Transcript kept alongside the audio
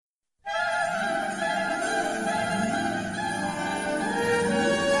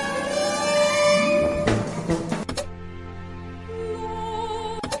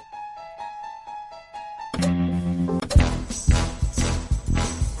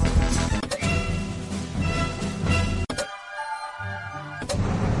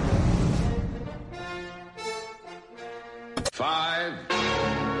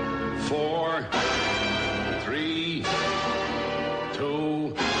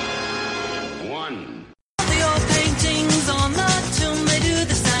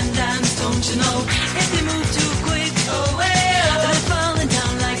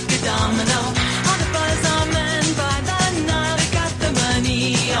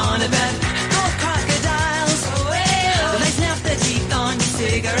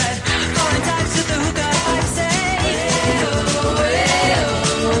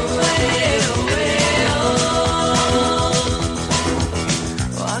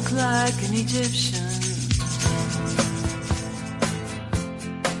walk like an Egyptian.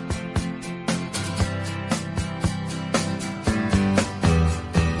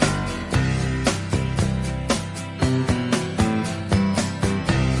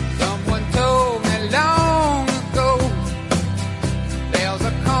 Someone told me long ago there's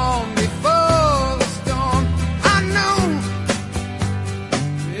a calm before the storm. I know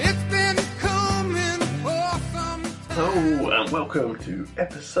it's been coming for some time. Hello and welcome to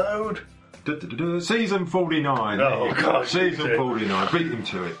episode... Season 49. Oh, gosh. Season 49. Beat him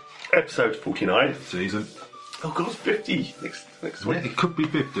to it. Episode 49. Season. Oh god, 50 next Yeah, week. it could be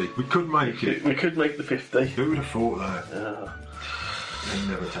 50. We could make it. We could make the 50. Who would have thought that? They'd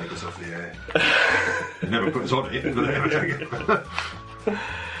never take us off the air. They never put us on it, but they never take it.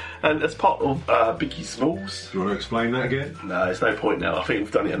 And as part of Biggie Smalls... Do you want to explain that again? No, there's no point now. I think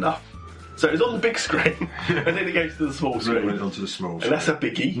we've done it enough. So it's on the big screen, and then it goes to the small We screen. went onto the small And that's a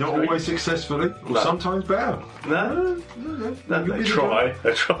biggie. Not screen. always successfully, or No. sometimes better. No, they try.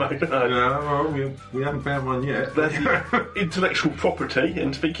 They try. No, well, we haven't found one yet. That's intellectual property,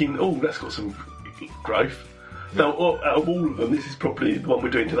 and thinking, oh, that's got some growth. Now, out of all of them, this is probably the one we're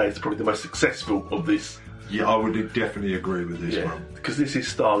doing today. Is probably the most successful of this. Yeah, I would definitely agree with this one. because this is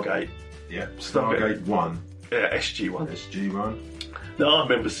Stargate. Yeah, Stargate 1. Yeah, SG1. SG1. Now, I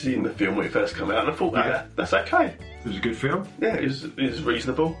remember seeing the film when it first came out, and I thought, Yeah. that's okay. It was a good film. Yeah, it was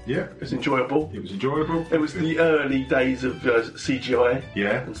reasonable. Yeah. It was enjoyable. It was enjoyable. It was the early days of CGI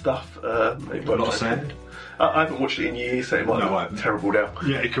Yeah. and stuff. A lot of sand. I haven't watched it in years, so it might No, I be haven't. terrible now.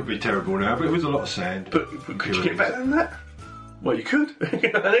 Yeah, it could be terrible now, but it was a lot of sand. But could you get better than that? Well, you could. And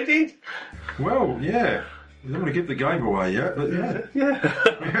they did. Well, yeah. We don't want to give the game away yet, but yeah.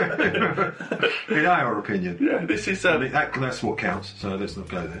 Yeah. In our opinion. Yeah, this is... That's what counts, so let's not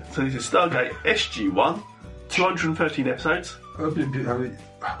go there. so this is Stargate SG-1. 213 episodes.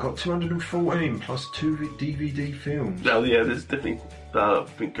 I've got 214 plus 2 DVD films. Oh, yeah, there's definitely... I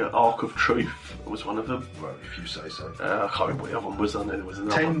think Arc of Truth was one of them. Well, if you say so. I can't remember what the other one was. I know there was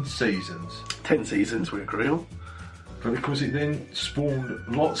another 10 one. seasons. 10 seasons, we agree on. But of course it then spawned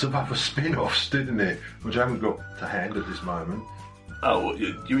lots of other spin-offs, didn't it? Which I haven't got to hand at this moment. Oh,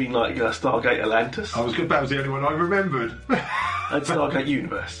 you mean like Stargate Atlantis? That was the only one I remembered. And Stargate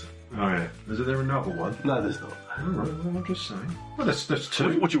Universe? Oh yeah. Is there another one? No, there's not. Alright, well, I'm just saying. Well, that's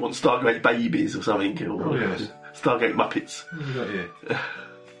two. What do you want, Stargate Babies or something? Or Oh, yes. Stargate Muppets? What have we got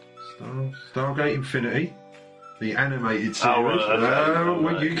here? Stargate Infinity, the animated series.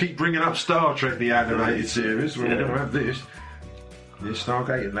 Well, you keep bringing up Star Trek, the animated series. We're going to have this. Yeah,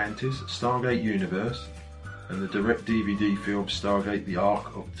 Stargate Atlantis, Stargate Universe, and the direct DVD film Stargate: The Arc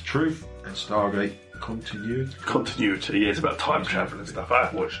of the Truth and Stargate Continuity. Continuity, yeah, it's about time travel and stuff. I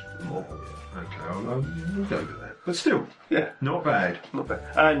have watched more. Okay, we'll go with that. But still, Yeah, not bad. not bad.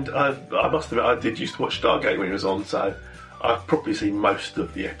 And I must admit, I did used to watch Stargate when it was on, so I've probably seen most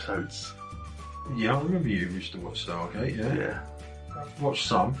of the episodes. Yeah, I remember you used to watch Stargate. Yeah, Yeah. I've watched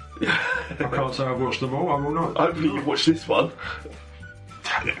some. I can't say I've watched them all. I will not. Hopefully you've watched this one.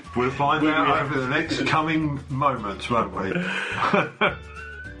 We'll find Will out we? over the next coming moments, won't we?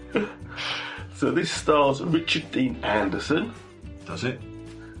 So this stars Richard Dean Anderson Does it?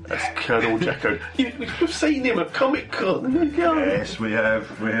 as Colonel Jacko. We've seen him at Comic Con. Yes, we have.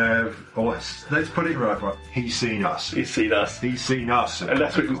 Oh, let's put it right. He's seen us. He's seen us. He's seen us. And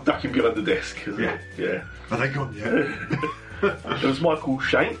that's what he was ducking behind the desk. Isn't Yeah. it? Yeah. Are they gone yet? There was Michael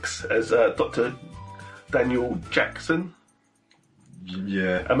Shanks as Dr. Daniel Jackson.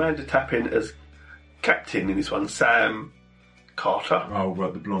 Yeah. Amanda Tappin as Captain in this one, Sam Carter. Oh,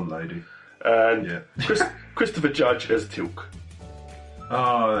 right, the blonde lady. And Yeah. Christopher Judge as Tilk.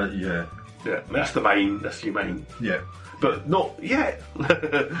 Yeah. Yeah, that's your main. Yeah. But not yet.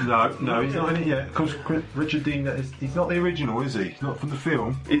 No, he's not in it yet. Of course, Richard Dean, he's not the original, is he? He's not from the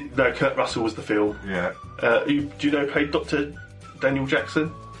film. No, Kurt Russell was the film. Yeah. Do you know who played Dr. Daniel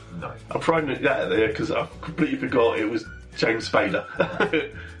Jackson? No. I'm throwing that out there because I completely forgot it was James Spader.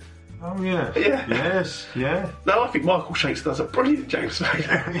 Oh, yeah. Yeah. Yes, yeah. No, I think Michael Shanks does a brilliant James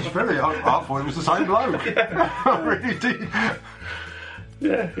Spader. He's very... I thought it was the same bloke. I really did.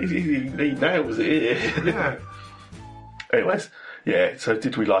 Yeah, he nails it. Yeah. Anyways, yeah, so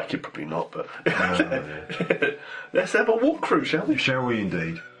did we like it? Probably not, but let's have a walkthrough, shall we? Shall we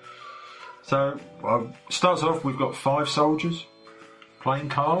indeed? So, starts off, we've got 5 soldiers playing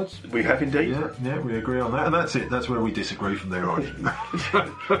cards. We have indeed. Yeah, we agree on that. And that's it. That's where we disagree from there on.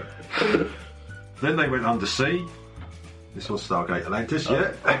 Then they went undersea. This was Stargate Atlantis,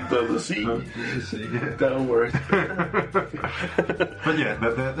 yeah. Under the sea. Under the sea, yeah. Don't worry. But yeah,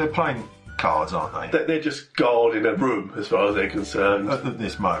 they're playing cards, aren't they? They're just guarding a room, as far as they're concerned. At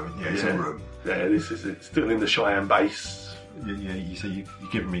this moment, it's a room. Yeah, this is it. Still in the Cheyenne base. Yeah, you see,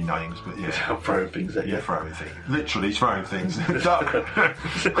 you're giving me names, but yeah. I'm throwing things at you. You're throwing things. Literally throwing things. Duck!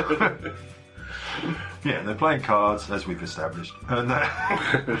 Yeah, they're playing cards, as we've established. And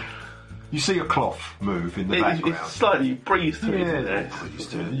you see a cloth move in the background. It's slightly breathed through, isn't it?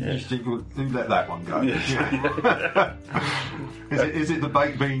 You think, well, let that one go. Yeah. Is it the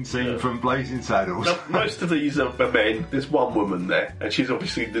baked bean scene from Blazing Saddles? Now, most of these are men. There's one woman there, and she's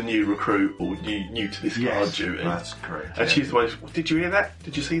obviously the new recruit or new to this guard duty. That's correct. And she's the one. Did you hear that?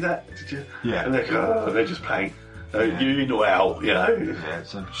 Did you see that? Did you? Yeah. And they're just playing. You know out, you know. Yeah.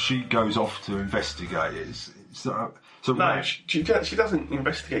 So she goes off to investigate it. No, she doesn't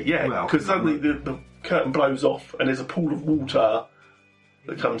investigate yet because suddenly the curtain blows off and there's a pool of water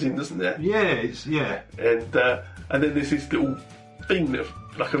that comes in, doesn't there? Yeah, and then there's this little thing that,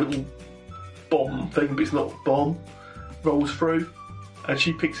 like a little bomb thing, but it's not a bomb, rolls through, and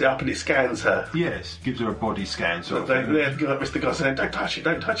she picks it up and it scans her. Yes, gives her a body scan sort of They're thing. Mr. Guy saying,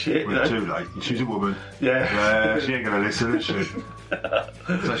 don't touch it. Well, too late. She's a woman. Yeah. She ain't going to listen, is she?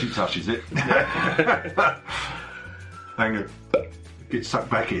 So she touches it. And gets sucked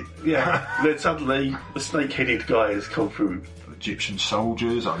back in. Yeah. Then suddenly the snake-headed guy has come through. Egyptian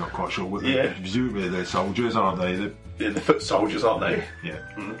soldiers, I'm not quite sure what they're. Presumably they're soldiers, aren't they? They're the foot soldiers, aren't they? Yeah.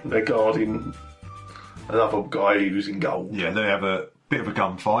 They're guarding another guy who's in gold. Yeah, they have a bit of a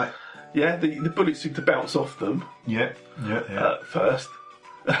gunfight. Yeah, the bullets seem to bounce off them. Yeah. First.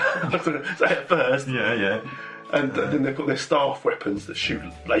 Say at first. Yeah. And then they've got their staff weapons that shoot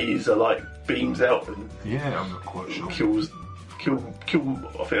laser like beams out and I'm not quite sure. kill.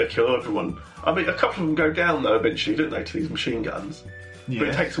 I think they kill everyone. I mean, a couple of them go down though eventually, don't they, to these machine guns? Yeah. But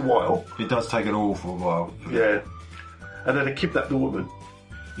it takes a while. It does take an awful while. Yeah. And then they kidnap the woman.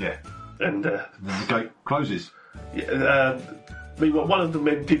 Yeah. And then the gate closes. Yeah. Meanwhile, one of the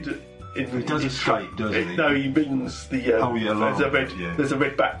men did. He does escape, doesn't he? No, he means the. There's a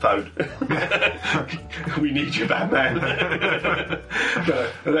red bat phone. We need you, Batman.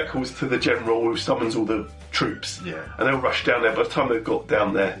 And that calls to the general who summons all the troops. Yeah. And they'll rush down there. By the time they've got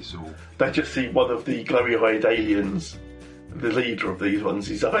down there, they just see one of the glowy-eyed aliens, the leader of these ones.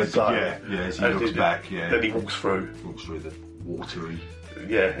 His eyes glow. Yeah. As he looks back. Yeah. Then he walks through. Walks through the watery.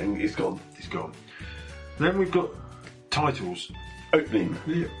 Yeah, and he's gone. Then we've got titles. Opening.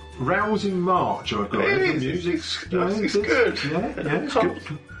 Yeah. Rousing March, I've got. It is. It's good. Yeah, it's good.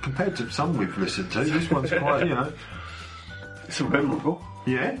 Compared to some we've listened to, this one's quite, It's memorable.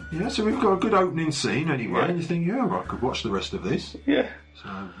 Yeah, so we've got a good opening scene anyway, and you think, I could watch the rest of this. Yeah. So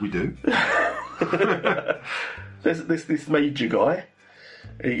we do. There's this major guy.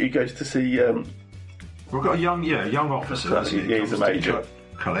 He goes to see... we've got a young officer. He's a major.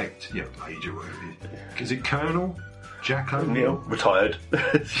 Collect, major, whatever it is. Is it Colonel? Jack O'Neill, retired.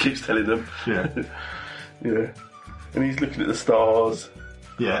 She keeps telling them. Yeah. Yeah. And he's looking at the stars.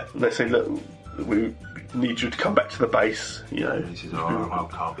 Yeah. And they say, look, we need you to come back to the base. He says, I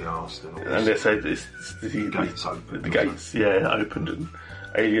can't be asked. And they say, the gates open. The gates, opened and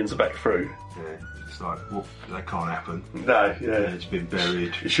aliens are back through. Yeah. It's like, that can't happen. No, it's been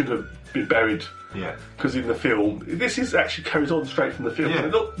buried. It should have been buried. Yeah. Because in the film, this is actually carries on straight from the film. Yeah.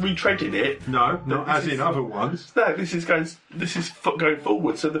 They're not retreading it. No, not as in other ones. No, this is going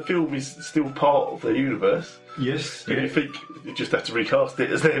forward. So the film is still part of the universe. Yes. And you think you just have to recast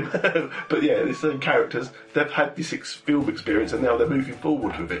it as them. But the same characters. They've had this film experience and now they're moving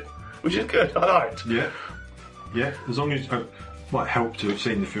forward with it, which is good. I liked. Yeah. As long as might help to have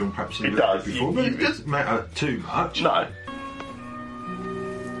seen the film perhaps a little bit before, but it doesn't matter too much. No.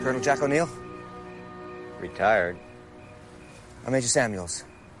 Colonel Jack O'Neill? Retired. I'm Major Samuels.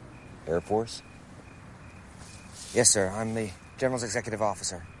 Air Force? Yes, sir. I'm the General's executive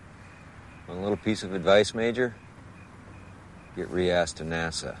officer. One little piece of advice, Major. Get re-asked to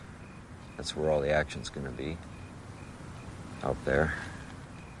NASA. That's where all the action's going to be. Out there.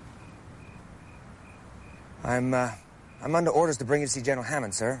 I'm under orders to bring you to see General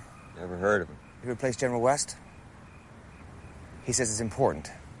Hammond, sir. Never heard of him. He replaced General West. He says it's important.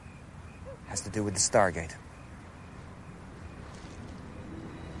 Has to do with the Stargate.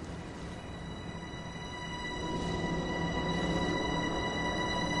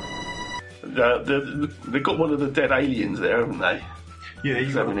 They've got one of the dead aliens there, haven't they? Yeah,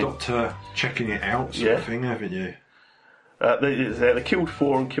 you've got a doctor checking it out sort of thing, haven't you? They killed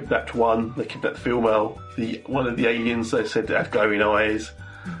 4 and kidnapped 1. They kidnapped the female. One of the aliens, they said, had glowing eyes,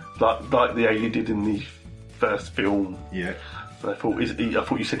 like the alien did in the first film. Yeah. I thought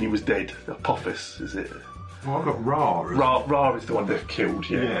you said he was dead. Apophis, is it? Well, I've got Ra. Ra is the one they've killed,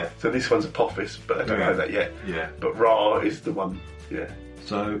 yeah. So this one's Apophis, but they don't know that yet. Yeah. But Ra is the one, yeah.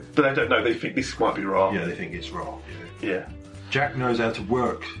 So, but they don't know, they think this might be Ra. Yeah, they think it's Ra. Yeah. Jack knows how to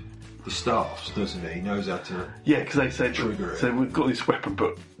work the staffs, doesn't he? He knows how to. Yeah, because they said, trigger it. So we've got this weapon,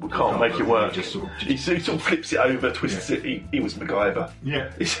 but we can't make it work. He sort of flips it over, twists it. He was MacGyver.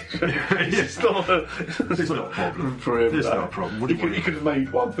 Yeah. It's not a problem for him. It's not a problem. He could have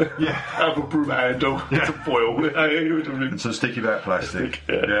made one. Yeah. Out of a broom handle to foil. He would have been some sticky back plastic.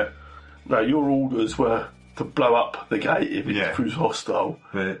 Yeah. No, your orders were to blow up the gate if it proves hostile.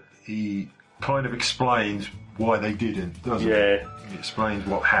 But he kind of explains why they didn't, doesn't he? Yeah. He explains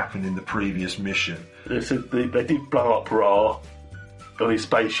what happened in the previous mission. They said they did blow up Ra on his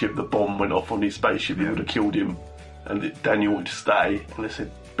spaceship. The bomb went off on his spaceship. It would have killed him. And Daniel wanted to stay. And they said,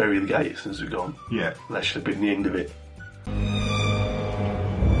 bury the gate as soon as we're gone. Yeah. And that should have been the end of it.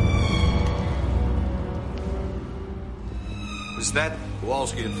 Was that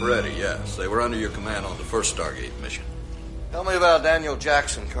Kowalski and Ferretti? Yes. They were under your command on the first Stargate mission. Tell me about Daniel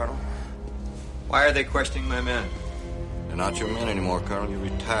Jackson, Colonel. Why are they questioning my men? They're not your men anymore, Colonel. You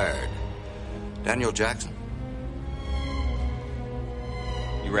retired. Daniel Jackson.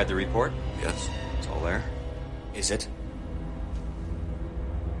 You read the report? Yes. It's all there. Is it?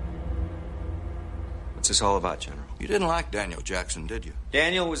 What's this all about, General? You didn't like Daniel Jackson, did you?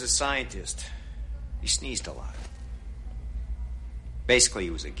 Daniel was a scientist. He sneezed a lot. Basically,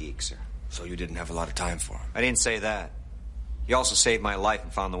 he was a geek, sir. So you didn't have a lot of time for him? I didn't say that. He also saved my life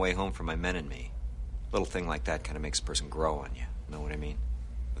and found the way home for my men and me. A little thing like that kind of makes a person grow on you. Know what I mean?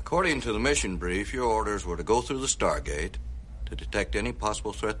 According to the mission brief, your orders were to go through the Stargate, to detect any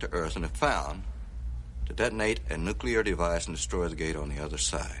possible threat to Earth, and if found, to detonate a nuclear device and destroy the gate on the other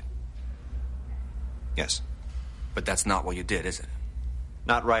side. Yes. But that's not what you did, is it?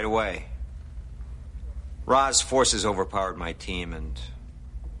 Not right away. Ra's forces overpowered my team and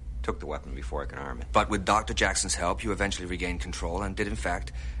took the weapon before I could arm it. But with Dr. Jackson's help, you eventually regained control and did, in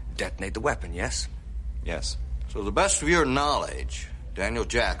fact, detonate the weapon, yes? Yes. So, to the best of your knowledge, Daniel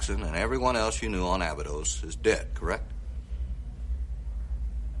Jackson and everyone else you knew on Abydos is dead, correct?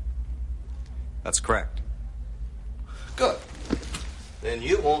 That's correct. Good. Then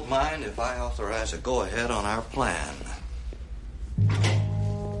you won't mind if I authorize a go-ahead on our plan.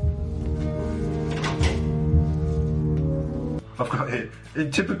 I've got it. In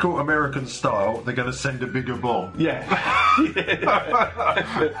typical American style, they're going to send a bigger bomb. Yeah. You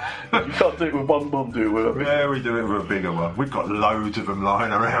can't do it with one bomb, do it with a big... Yeah, we do it with a bigger one. We've got loads of them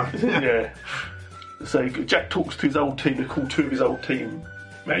lying around. Yeah. So Jack talks to his old team. They call two of his old team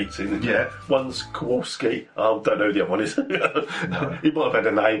mates in. Yeah. One's Kowalski. I don't know who the other one is. No. He might have had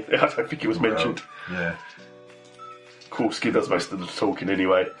a name. I don't think it was mentioned. Yeah. Kowalski does most of the talking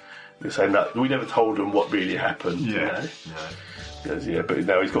anyway. They're saying that we never told him what really happened. Yeah. You know? Yeah. He goes, yeah, but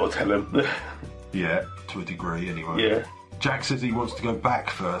now he's got to tell him. Yeah, to a degree anyway. Yeah. Jack says he wants to go back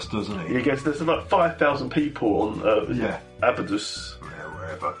first, doesn't he? He goes, there's like 5,000 people on Abydos. Yeah,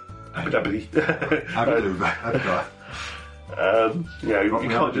 wherever. Abu Dhabi. You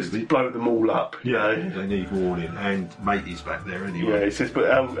can't just blow them all up. You know? They need warning, and Matey's back there anyway. Yeah, he says, but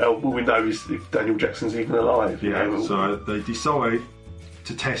how will we know if Daniel Jackson's even alive? Yeah, you know? so they decide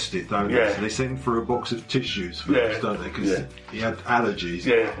to test it, don't they? Yeah. So they send for a box of tissues first, don't they? Because he had allergies.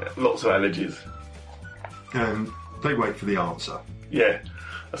 Yeah, lots of allergies. And they wait for the answer. Yeah.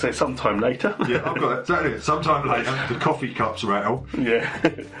 I say sometime later. Yeah, I've got it. Exactly. Sometime later, the coffee cups rattle. Yeah.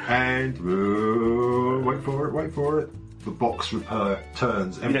 And wait for it. The box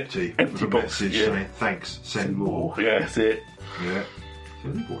turns empty. Empty with a box, message saying, thanks, send more. Yeah, that's it. Yeah.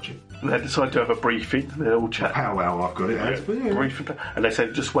 So they watch it. And they decide to have a briefing. They all chat. Powwow, I've got it. Yeah. Briefing. And they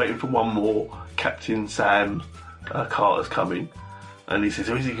say, just waiting for one more. Captain Sam Carter's coming. And he says,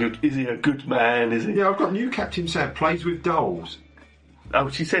 oh, is he good? Is he a good man? Is he? Yeah, I've got new Captain Sam, plays with dolls. Oh,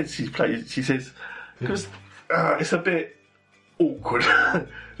 she says because it's a bit awkward.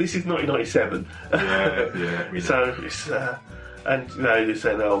 This is 1997. Yeah. So it's and they're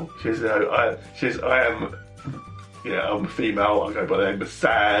saying, I'm a female. I go by the name of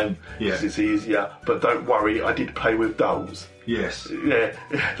Sam. Yeah. It's easier, but don't worry. I did play with dolls. Yes. Yeah.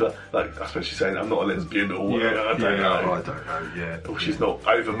 like I suppose she's saying I'm not a lesbian or I don't know. I don't know. Yeah. Or she's not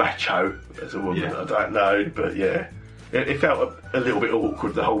over macho as a woman. Yeah. I don't know, but yeah. It felt a little bit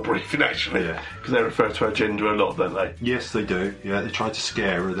awkward, the whole briefing, actually. Yeah. Because they refer to her gender a lot, don't they? Yes, they do. Yeah, they try to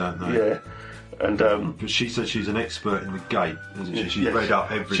scare her, don't they? Yeah. And but she said she's an expert in the gate, isn't she? She's read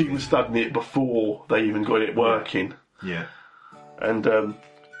up everything. She was studying it before they even got it working. Yeah. And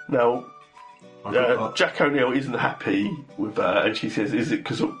now Jack O'Neill isn't happy with her, and she says, "Is it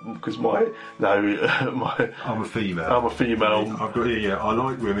because my I'm a female. I'm a female. I've got here. I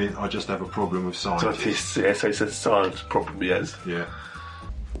like women. I just have a problem with scientists." Yeah, so he says science problem he has. Yeah.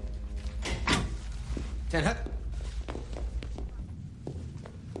 Ten Hut.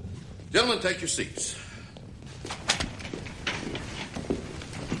 Gentlemen, take your seats.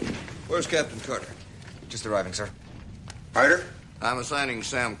 Where's Captain Carter? Just arriving, sir. Carter? I'm assigning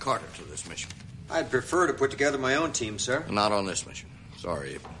Sam Carter to this mission. I'd prefer to put together my own team, sir. Not on this mission.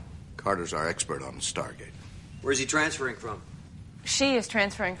 Sorry. Carter's our expert on the Stargate. Where's he transferring from? She is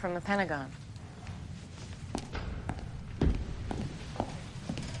transferring from the Pentagon.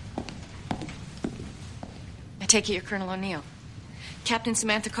 I take it you're Colonel O'Neill. Captain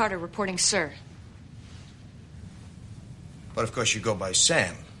Samantha Carter reporting, sir. But of course you go by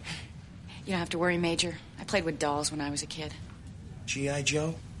Sam. You don't have to worry, Major. I played with dolls when I was a kid. G.I.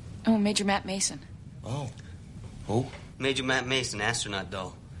 Joe? Oh, Major Matt Mason. Oh. Who? Major Matt Mason, astronaut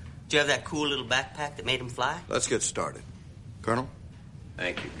doll. Do you have that cool little backpack that made him fly? Let's get started. Colonel?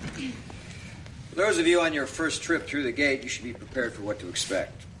 Thank you. For those of you on your first trip through the gate, you should be prepared for what to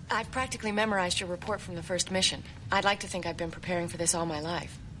expect. I've practically memorized your report from the first mission. I'd like to think I've been preparing for this all my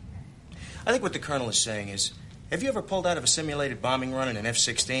life. I think what the Colonel is saying is, have you ever pulled out of a simulated bombing run in an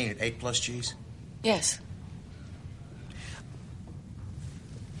F-16 at 8+ Gs? Yes.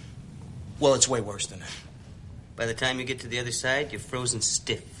 Well, it's way worse than that. By the time you get to the other side, you're frozen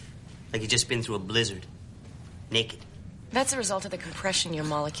stiff. Like you've just been through a blizzard. Naked. That's the result of the compression your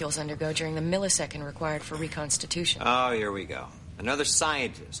molecules undergo during the millisecond required for reconstitution. Oh, here we go. Another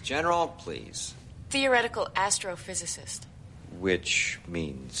scientist. General, please. Theoretical astrophysicist. Which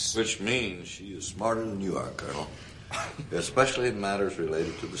means? Which means she is smarter than you are, Colonel. Especially in matters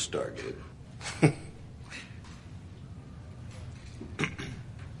related to the Stargate.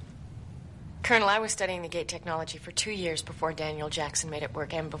 Colonel, I was studying the gate technology for 2 years before Daniel Jackson made it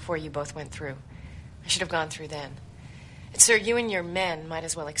work and before you both went through. I should have gone through then. And, sir, you and your men might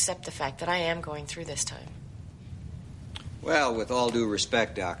as well accept the fact that I am going through this time. Well, with all due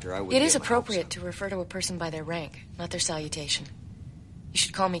respect, Doctor, I would. It is appropriate to refer to a person by their rank, not their salutation. You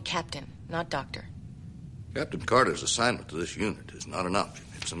should call me Captain, not Doctor. Captain Carter's assignment to this unit is not an option.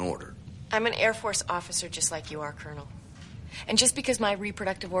 It's an order. I'm an Air Force officer just like you are, Colonel. And just because my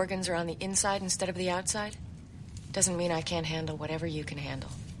reproductive organs are on the inside instead of the outside, doesn't mean I can't handle whatever you can handle.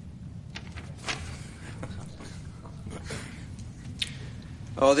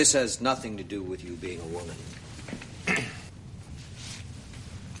 Oh, this has nothing to do with you being a woman.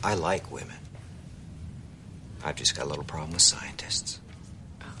 I like women. I've just got a little problem with scientists.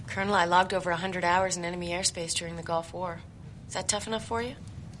 Oh, Colonel, I logged over 100 hours in enemy airspace during the Gulf War. Is that tough enough for you?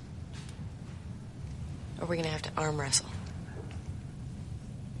 Or are we going to have to arm wrestle?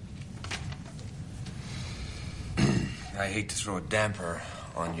 I hate to throw a damper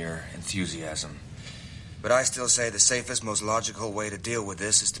on your enthusiasm, but I still say the safest, most logical way to deal with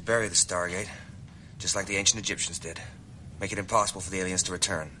this is to bury the Stargate, just like the ancient Egyptians did. Make it impossible for the aliens to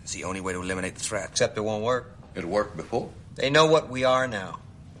return. It's the only way to eliminate the threat. Except it won't work. It worked before. They know what we are now.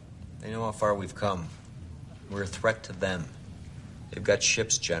 They know how far we've come. We're a threat to them. They've got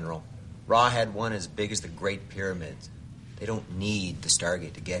ships, General. Ra had one as big as the Great Pyramids. They don't need the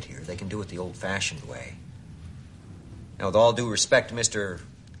Stargate to get here. They can do it the old-fashioned way. Now, with all due respect to Mr.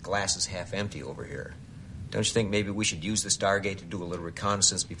 Glass is half empty over here, don't you think maybe we should use the Stargate to do a little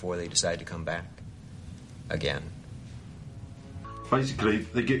reconnaissance before they decide to come back? Again. Basically,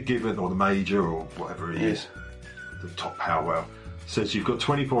 they get given, or the major, or whatever he is, the top Howell, says you've got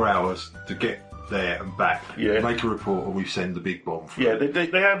 24 hours to get there and back. Yeah. Make a report, or we send the big bomb. Yeah,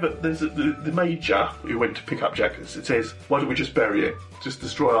 they have. There's the major who went to pick up Jack. It says, "Why don't we just bury it? Just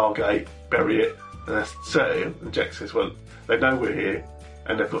destroy our gate, bury it." And that's so. And Jack says, "Well, they know we're here,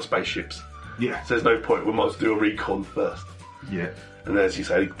 and they've got spaceships. Yeah. So there's no point. We might as well do a recon first." Yeah. And as you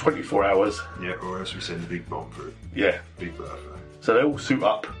say, 24 hours. Yeah, or else we send the big bomb through. Yeah. Big Bertha. So they all suit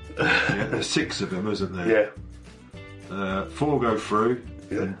up. Yeah, there's 6 of them, isn't there? Yeah. 4 go through,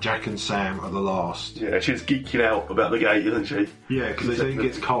 and Jack and Sam are the last. Yeah, she's geeking out about the gate, isn't she? Yeah, because they say it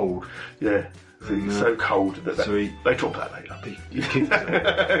gets cold. Yeah. It's so cold that they drop that later. He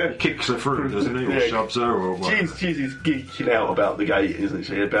kicks her through, doesn't he? Or shoves her, or what? She's geeking out about the gate, isn't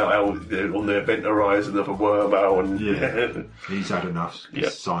she? About how on the event horizon of a wormhole. And he's had enough. He's a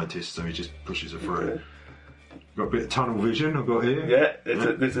scientist, so he just pushes her through. Got a bit of tunnel vision I've got here. Yeah,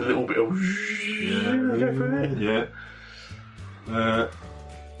 there's a little bit of... Yeah.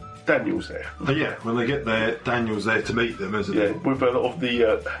 Daniel's there. Yeah, when they get there, Daniel's there to meet them, isn't he? Yeah, with a lot of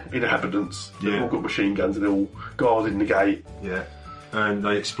the inhabitants. They've all got machine guns and they're all guarding the gate. Yeah. And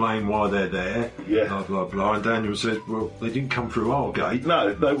they explain why they're there. Yeah. Blah, blah, blah. And Daniel says, well, they didn't come through our gate.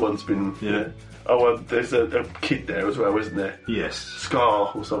 No one's been... Yeah. Oh, there's a kid there as well, isn't there? Yes.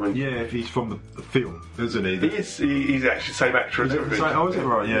 Scar or something. Yeah, he's from the film, isn't he? He's actually the same actor as everything. Oh, is it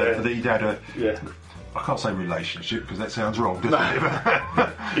right? Yeah. He'd had a... Yeah. I can't say relationship because that sounds wrong, doesn't it?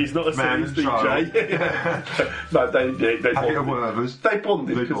 He's not a Man series and child. DJ. No, they bonded. They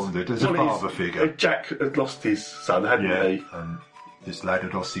bonded. They bonded. There's a father figure. Jack had lost his son, hadn't he? And this lad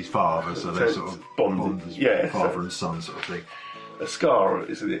had lost his father, so they sort of bonded as father and son sort of thing. A Scar,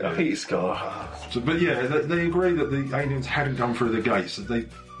 isn't it? I think it's Scar. So, but yeah, they agree that the aliens hadn't come through the gates. So there's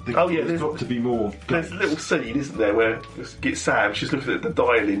got to be more gates. There's a little scene, isn't there, where get Sam, she's looking at the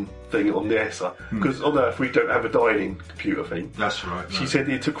dialing thing on the ESA. Because on Earth we don't have a dialing computer thing. That's right. She said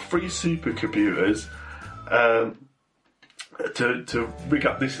it took 3 supercomputers to rig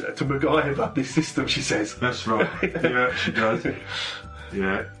up this, to MacGyver this system, she says. That's right. Yeah, she does.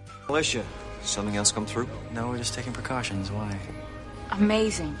 Yeah. Alicia, something else come through? No, we're just taking precautions. Why?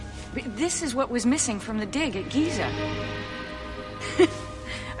 Amazing. This is what was missing from the dig at Giza.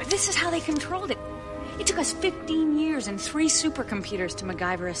 This is how they controlled it. It took us 15 years and 3 supercomputers to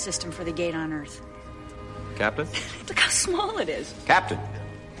MacGyver a system for the gate on Earth. Captain? Look how small it is. Captain!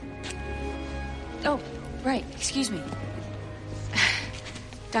 Oh, right. Excuse me.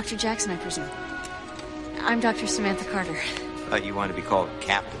 Dr. Jackson, I presume. I'm Dr. Samantha Carter. Thought you wanted to be called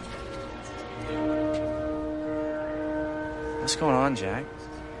Captain. What's going on, Jack?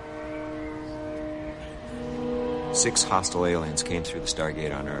 6 hostile aliens came through the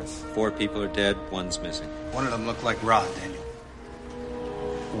Stargate on Earth. 4 people are dead, 1's missing. One of them looked like Rod, Daniel.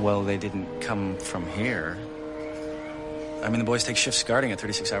 Well, they didn't come from here. I mean, the boys take shifts guarding it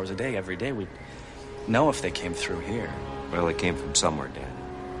 36 hours a day, every day. We'd know if they came through here. Well, they came from somewhere, Dad.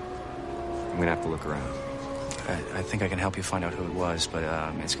 I'm gonna have to look around. I think I can help you find out who it was, but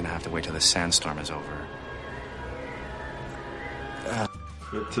it's gonna have to wait till the sandstorm is over.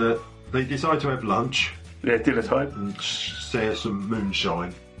 But they decide to have lunch. Yeah, dinner time. And share some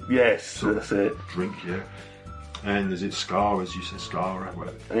moonshine. Yes, that's it. Drink, yeah. And is it Scar, as you said, Scar?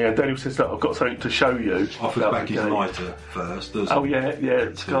 Yeah, Daniel says, look, I've got something to show you. Offers back his lighter first, doesn't he? Oh,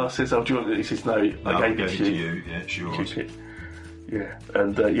 yeah. Scar says, oh, do you want it? He says, no, I gave it to you. Yeah, sure. Yeah,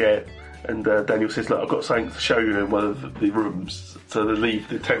 and And Daniel says, look, I've got something to show you in one of the rooms. So they leave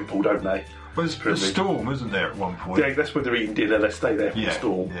the temple, don't they? Well, there's a storm, isn't there, at one point? Yeah, that's when they're eating dinner. They stay there for the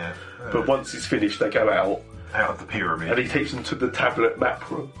storm. Yeah. But once it's finished, they go out. Out of the pyramid. And he takes them to the tablet map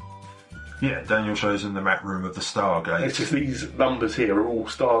room. Yeah, Daniel shows them the map room of the Stargate. It's just these numbers here are all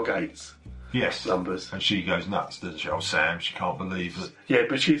Stargates. Yes. Numbers. And she goes nuts, doesn't she? Oh, Sam, she can't believe that. Yeah,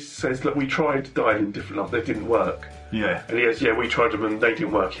 but she says, look, we tried dialing different numbers, they didn't work. Yeah. And he goes, yeah, we tried them and they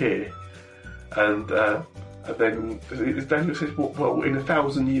didn't work here. And then Daniel says, well, in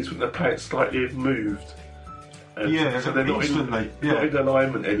 1,000 years, wouldn't the planets slightly have moved? And so they're not in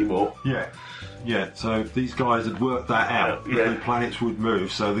alignment anymore. Yeah. Yeah, so these guys had worked that out. The planets would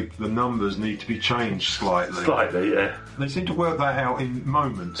move, so the numbers need to be changed slightly. Slightly, yeah. They seem to work that out in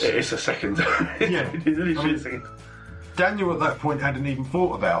moments. It's a second. Yeah. A second. Daniel at that point hadn't even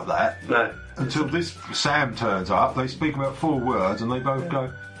thought about that. No. Until this Sam turns up, they speak about 4 words and they both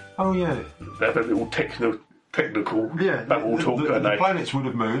go, oh yeah. They have a little technical battle talk, don't the they? planets would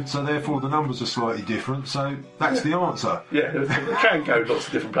have moved, so therefore the numbers are slightly different, so that's the answer. Yeah, they can go lots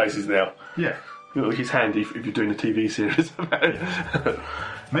of different places now. Yeah. It's handy if you're doing a TV series about it.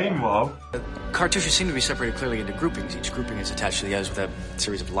 Meanwhile, cartouches seem to be separated clearly into groupings. Each grouping is attached to the others with a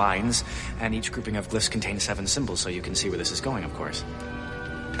series of lines, and each grouping of glyphs contains 7 symbols, so you can see where this is going, of course.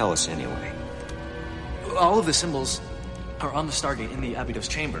 Tell us anyway. All of the symbols are on the Stargate in the Abydos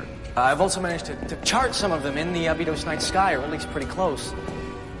chamber. I've also managed to chart some of them in the Abydos night sky, or at least pretty close.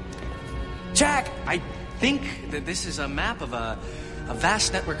 Jack, I think that this is a map of a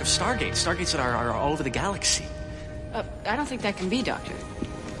vast network of Stargates that are all over the galaxy. I don't think that can be, Doctor.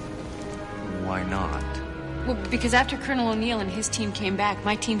 Why not? Well, because after Colonel O'Neill and his team came back,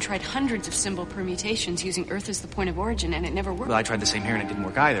 my team tried hundreds of symbol permutations using Earth as the point of origin, and it never worked. Well, I tried the same here, and it didn't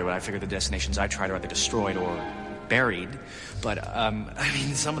work either, but I figured the destinations I tried are either destroyed or buried. But, I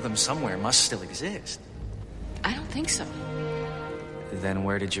mean, some of them somewhere must still exist. I don't think so. Then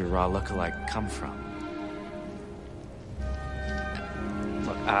where did your raw lookalike come from?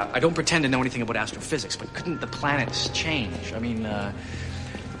 Look, I don't pretend to know anything about astrophysics, but couldn't the planets change? I mean,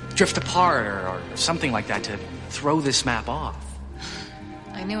 drift apart or something like that to throw this map off?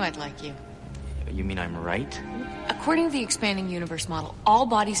 I knew I'd like you. You mean I'm right? According to the expanding universe model, all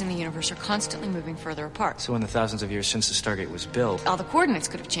bodies in the universe are constantly moving further apart. So in the thousands of years since the Stargate was built... all the coordinates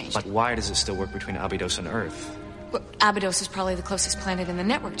could have changed. But why does it still work between Abydos and Earth? Well, Abydos is probably the closest planet in the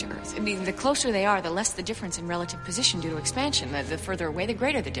network to Earth. I mean, the closer they are, the less the difference in relative position due to expansion. The further away, the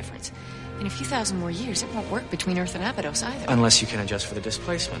greater the difference. In a few thousand more years, it won't work between Earth and Abydos either. Unless you can adjust for the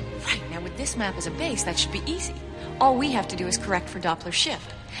displacement. Right, now with this map as a base, that should be easy. All we have to do is correct for Doppler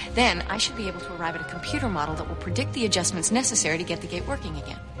shift. Then I should be able to arrive at a computer model that will predict the adjustments necessary to get the gate working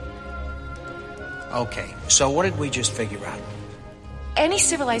again. Okay, so what did we just figure out? Any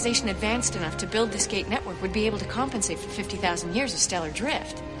civilization advanced enough to build this gate network would be able to compensate for 50,000 years of stellar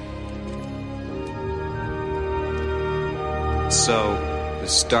drift. So, the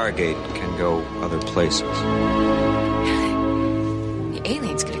Stargate can go other places. The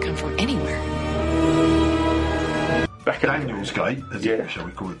aliens could have come from anywhere. Back at Daniel's Gate, shall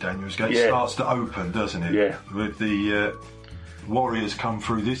we call it Daniel's Gate, starts to open, doesn't it? Yeah. With the warriors come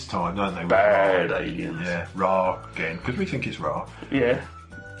through this time, don't they? Bad aliens. Yeah, Ra again, because we think it's Ra. Yeah.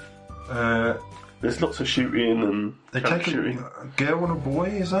 There's lots of shooting and they take shooting. A girl and a boy,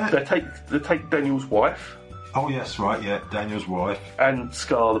 is that? They take Daniel's wife. Oh yes, right, yeah, Daniel's wife. And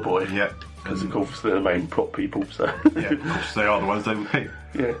Scar the boy. Yeah. Because of course they're the main plot people, so... Yeah, of course they are the ones they would pick.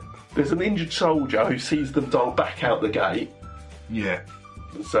 Yeah. There's an injured soldier who sees them dial back out the gate. Yeah.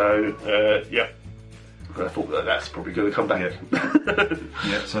 So, yeah. I thought that's probably going to come back.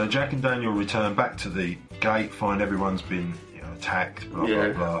 Yeah, so Jack and Daniel return back to the gate, find everyone's been attacked, blah, blah,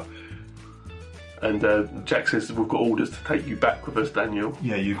 blah. And Jack says, we've got orders to take you back with us, Daniel.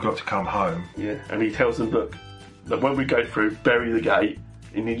 Yeah, you've got to come home. Yeah, and he tells them, look, that when we go through, bury the gate,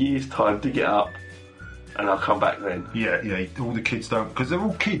 in a year's time, dig it up, and I'll come back then. Yeah, all the kids don't... Because they're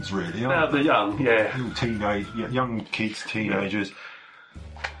all kids, really, aren't they? They're young, yeah. All young kids, teenagers. Yeah.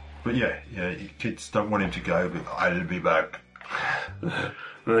 But yeah, kids don't want him to go, but I'll be back. And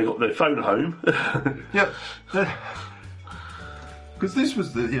they got their phone home. Yep. Because this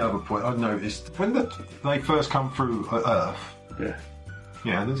was the other point I noticed. When they first come through Earth,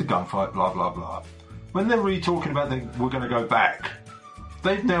 there's a gunfight, blah, blah, blah. When they're really talking about we're going to go back,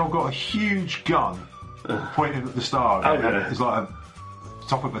 they've now got a huge gun pointed at the star. Oh, yeah. It's like a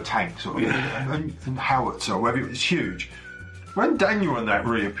top of a tank, sort of, and howitzer, or whatever. It's huge. When Daniel and that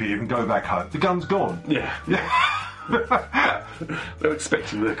reappear and go back home, the gun's gone. Yeah. They're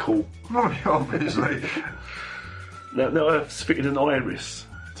expecting their call. Obviously. Now I've fitted an iris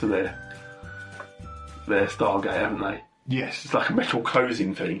to their Stargate, haven't they? Yes. It's like a metal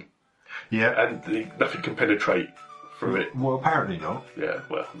closing thing. Yeah. And nothing can penetrate through it. Well, apparently not. Yeah,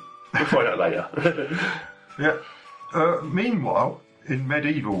 well, we'll find out later. Yeah. Meanwhile, in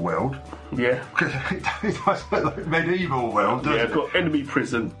medieval world... Yeah. It does look like medieval world, doesn't it? Yeah, got enemy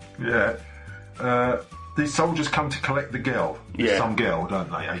prison. Yeah. These soldiers come to collect the girl. Yeah. Some girl,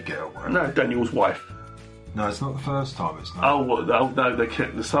 don't they? A girl. Right? No, Daniel's wife. No, it's not the first time, it's not. Oh, no, they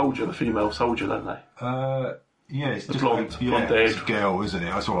kept the soldier, the female soldier, don't they? Yeah, it's the just blonde it's a girl, isn't it?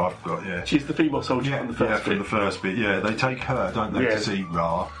 That's what I've got, yeah. She's the female soldier from the first bit. from the first bit, yeah. They take her, don't they, to see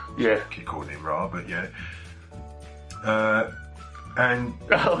Ra. Yeah. Keep calling him Ra, but yeah. And...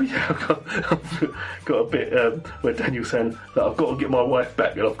 Oh, yeah, I've got a bit where Daniel's saying that I've got to get my wife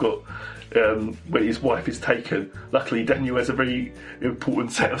back, and I've got... when his wife is taken, luckily Daniel has a very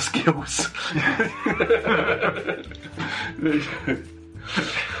important set of skills.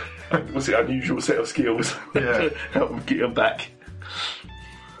 What's it? Unusual set of skills. Yeah. Help him get him back.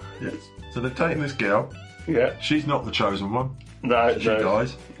 Yes. So they've taken this girl. Yeah. She's not the chosen one. No, she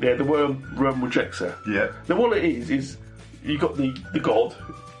dies. Yeah, the worm rejects her. Yeah. Now what it is you got the god,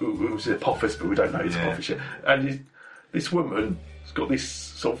 who's Apophis, but we don't know he's Apophis yet, and this woman has got this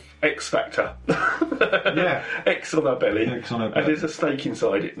sort of X factor. Yeah. X on her belly. X on her belly. And there's a snake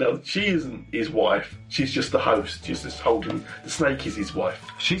inside it. Now, she isn't his wife. She's just the host. She's just holding... The snake is his wife.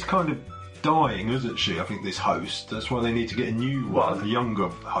 She's kind of dying, isn't she? I think this host. That's why they need to get a new one, a younger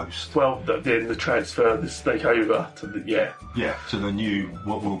host. Well, then they transfer the snake over to the... Yeah, to the new...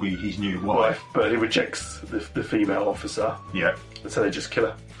 What will be his new wife. But he rejects the female officer. Yeah. And so they just kill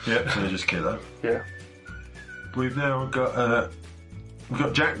her. Yeah, so they just kill her. Yeah. We've now got... We've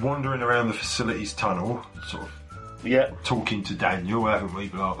got Jack wandering around the facilities tunnel, sort of talking to Daniel, haven't we?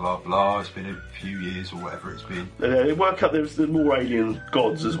 Blah, blah, blah. It's been a few years or whatever it's been. They work out there's more alien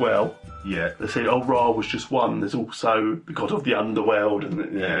gods as well. Yeah. They say, Ra was just one. There's also the god of the underworld and,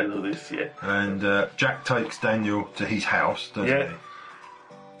 and all this, And Jack takes Daniel to his house, doesn't he?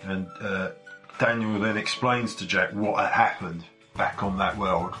 And Daniel then explains to Jack what had happened back on that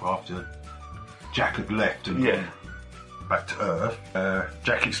world after Jack had left and gone back to Earth.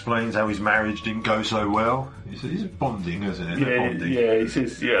 Jack explains how his marriage didn't go so well. It's bonding, isn't it? Yeah, bonding. he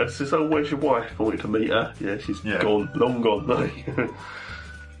says, oh, where's your wife? I wanted to meet her. Yeah, she's gone, long gone.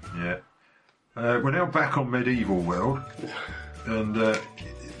 Yeah. We're now back on medieval world, and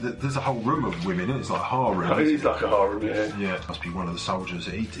there's a whole room of women. It's like a harem. It is like a harem, yeah. Yeah, it must be one of the soldiers.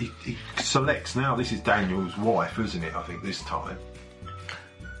 He selects now. This is Daniel's wife, isn't it? I think this time.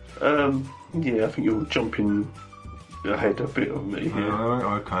 Yeah, I think you're jumping ahead a bit of me.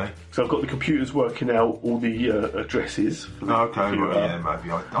 Yeah. Okay. So I've got the computers working out all the addresses. For the computer. Yeah,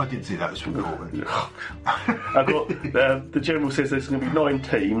 maybe. I didn't see that was recorded. I've got the general says there's going to be 9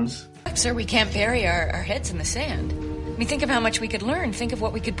 teams. Sir, we can't bury our heads in the sand. I mean, think of how much we could learn. Think of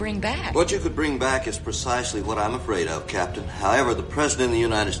what we could bring back. What you could bring back is precisely what I'm afraid of, Captain. However, the President of the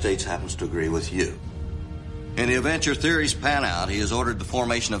United States happens to agree with you. In the event your theories pan out, he has ordered the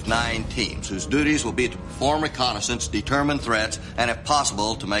formation of 9 teams, whose duties will be to perform reconnaissance, determine threats, and if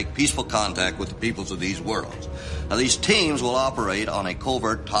possible, to make peaceful contact with the peoples of these worlds. Now, these teams will operate on a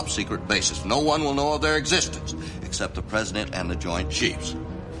covert, top-secret basis. No one will know of their existence, except the President and the Joint Chiefs.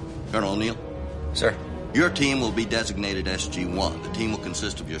 Colonel O'Neill? Sir? Your team will be designated SG-1. The team will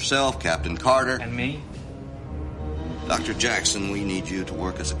consist of yourself, Captain Carter... And me? Dr. Jackson, we need you to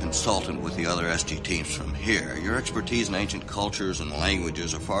work as a consultant with the other SG teams from here. Your expertise in ancient cultures and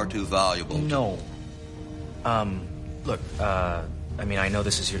languages are far too valuable. No. Look, I mean, I know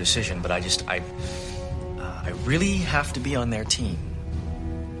this is your decision, but I really have to be on their team.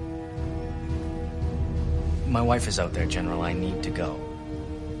 My wife is out there, General. I need to go.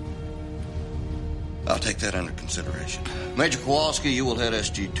 I'll take that under consideration. Major Kowalski, you will head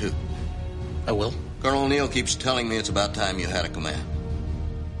SG-2. I will. Colonel O'Neill keeps telling me it's about time you had a command.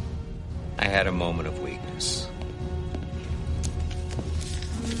 I had a moment of weakness.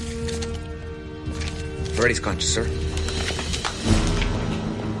 Ready's conscious, sir.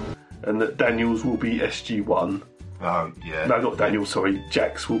 And that Daniels will be SG-1. Oh, yeah. No, not Daniels, sorry.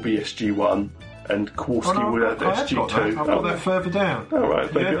 Jax will be SG-1. And Kowalski will have SG-2. I've got that further down. All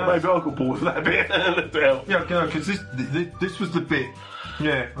right, maybe I got bored with that bit. Yeah, because this was the bit.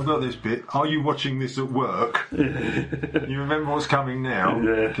 Yeah, I've got this bit. Are you watching this at work? You remember what's coming now?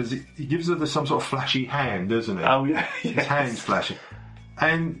 Yeah. Because he gives her some sort of flashy hand, doesn't he? Oh, yeah. His hand's flashing.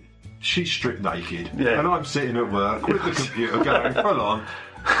 And she's stripped naked. Yeah. And I'm sitting at work with the computer going, full on.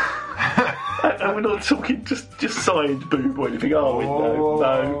 And we're not talking just side boob or anything, are we?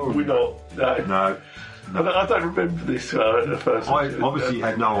 No, we're not. No. I don't remember this at the first. I obviously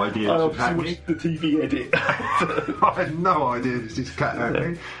had no idea I this was obviously happening. watched the TV edit. I had no idea this is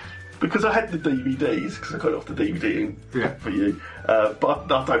happening. Because I had the DVDs, because I got it off the DVD for you. But I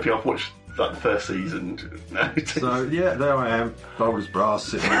don't think I've watched like the first season. So, yeah, there I am, bold as brass,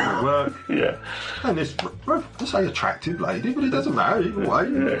 sitting at work. Yeah. And this, I say attractive lady, but it doesn't matter either way.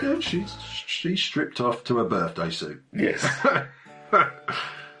 Yeah, she's stripped off to her birthday suit. Yes.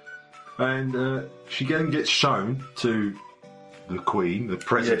 And she then gets shown to the Queen, the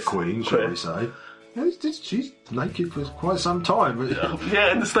present Queen, shall we say. She's naked for quite some time.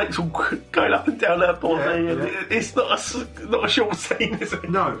 Yeah, and the snakes all going up and down her body. And it's not a short scene, is it?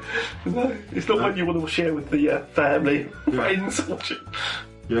 No. It's not one you want to share with the family, friends.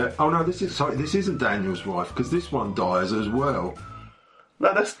 Yeah. Oh no, this isn't Daniel's wife, because this one dies as well.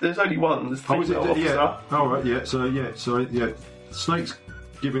 No, there's only one. There's the female officer. Yeah. Oh right, yeah. So Snake's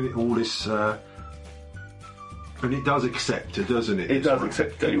giving it all this. And it does accept her, doesn't it? It does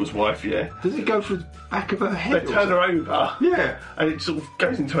accept Daniel's wife, yeah. Does it go for the back of her head? They turn her over. Yeah. And it sort of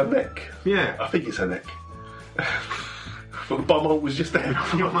goes into her neck. Yeah. I think it's her neck. But the bumhole was just there.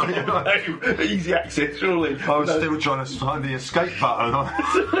 Easy access, surely. I was still trying to find the escape button on.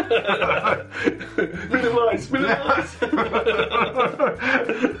 Minimise.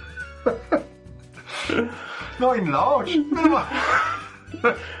 Not enlarged.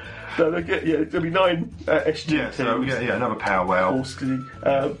 So there'll be 9 SG teams. So another powwow.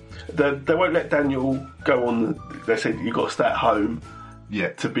 They won't let Daniel go on. They said you've got to stay at home.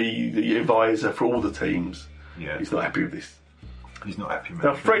 Yeah. To be the advisor for all the teams. Yeah. He's not happy with this. He's not happy with it.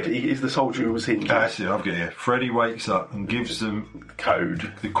 Now Freddie is the soldier who was injured. That's it. I've got it. Freddie wakes up and gives them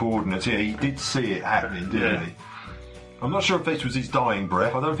the coordinates. Yeah, he did see it happening, didn't he? I'm not sure if this was his dying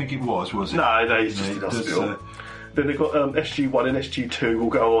breath. I don't think it was it? No, he's just in hospital. Then they've got SG-1 and SG-2 will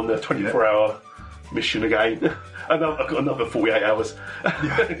go on their 24-hour mission again. And I've got another 48 hours.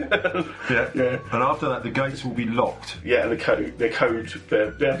 Yeah. And after that, the gates will be locked. Yeah, and they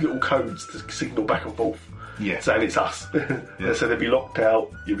have little codes to signal back and forth. Yeah. Saying it's us. So they'll be locked out,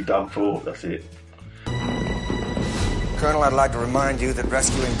 you'll be done for, that's it. Colonel, I'd like to remind you that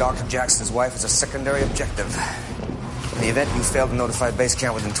rescuing Dr. Jackson's wife is a secondary objective. In the event you fail to notify base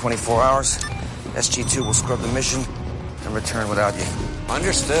camp within 24 hours, SG-2 will scrub the mission and return without you.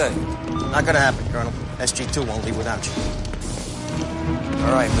 Understood. Not gonna happen, Colonel. SG-2 won't leave without you.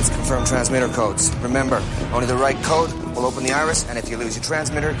 All right, let's confirm transmitter codes. Remember, only the right code will open the iris, and if you lose your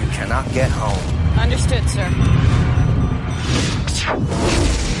transmitter, you cannot get home. Understood, sir.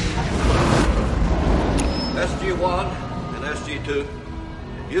 SG-1 and SG-2,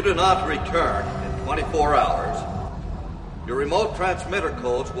 if you do not return in 24 hours, your remote transmitter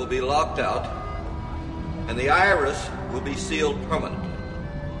codes will be locked out, and the iris will be sealed permanently.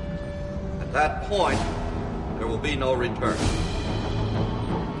 At that point, there will be no return.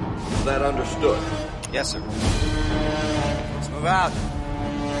 Is that understood? Yes, sir. Let's move out.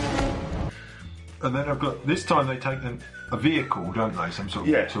 And then I've got, this time they take a vehicle, don't they? Some sort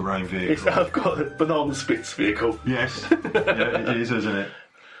of terrain vehicle. I've got a banana spits vehicle. Yes. Yeah, it is, isn't it?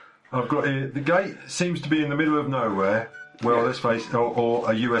 I've got here, the gate seems to be in the middle of nowhere. Well, let's face it, or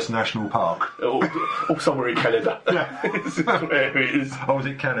a US national park. Or somewhere in Canada. Yeah. This is where it is. Oh, is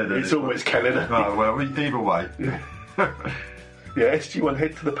it Canada? It's always Canada. Oh, well, either way. Yeah, SG-1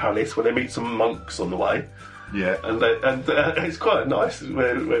 head to the palace where they meet some monks on the way. Yeah. And it's quite nice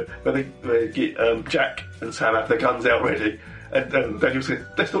where they get Jack and Sam have their guns out ready. And Daniel says,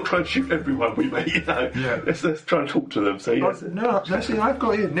 let's not try and shoot everyone we meet, you know. Yeah. Let's try and talk to them. So, yes. No, actually, I've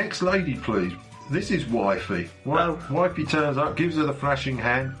got here, next lady, please. This is Wifey. Wifey turns up, gives her the flashing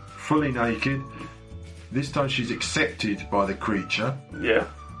hand, fully naked. This time she's accepted by the creature. Yeah.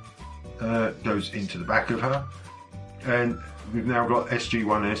 Goes into the back of her. And we've now got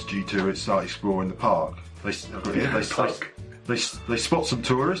SG-1 and SG-2 that start exploring the park. They spot some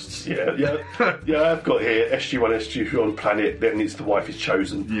tourists. Yeah. I've got here SG-1, SG-2 on planet. Then it's the wife is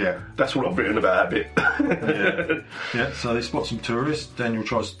chosen. Yeah, that's what I've written about a bit. Yeah. So they spot some tourists. Daniel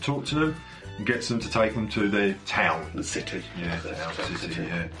tries to talk to them and gets them to take them to their town, the city. Yeah, the town city.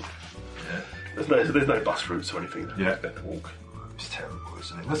 Yeah. There's no bus routes or anything. Yeah, they have to walk. It's terrible,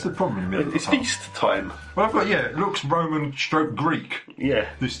 isn't it? That's the problem in the middle It's of the park. East time. Well, I've got, it looks Roman / Greek. Yeah.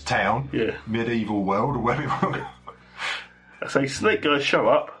 This town. Yeah. Medieval world or whatever you want. So snake guys show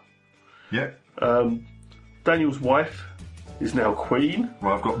up. Yeah. Daniel's wife is now queen.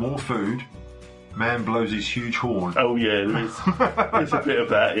 Well, I've got more food. Man blows his huge horn. Oh yeah, there's a bit of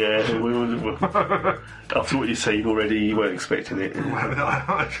that. Yeah, after what you've seen already, you weren't expecting it.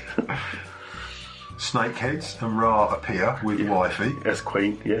 Snakeheads and Ra appear with Wifey as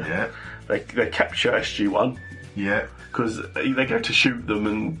queen. Yeah. They capture SG-1. Yeah. Because they go to shoot them,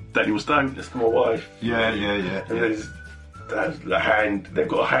 and Daniel's don't. That's my wife. Yeah. And there's a hand. They've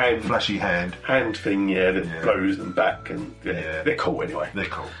got a hand, flashy hand thing. That blows them back, and they're cool anyway. They're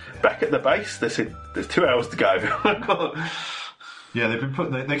cool. Back at the base, they said there's 2 hours to go. Yeah, they've been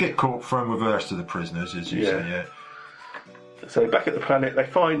put. They get caught thrown reverse to the prisoners, as you say. Yeah. So back at the planet, they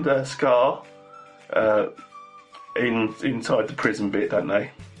find Scar inside the prison bit, don't they?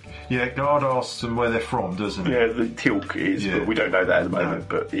 Yeah, guard asks them where they're from, doesn't he? Yeah, the Tilk is, but we don't know that at the moment.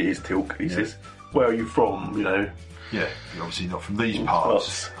 But it is Tilk. He says, "Where are you from?" You know. Yeah, you're obviously not from these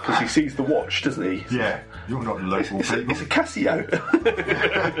parts. Because he sees the watch, doesn't he? Yeah, you're not local people. It's a Casio.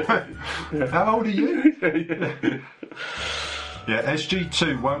 How old are you? Yeah,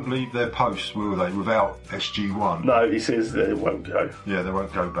 SG-2 won't leave their post, will they, without SG-1? No, he says they won't go. Yeah, they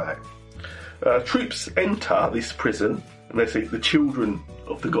won't go back. Troops enter this prison, and they say the children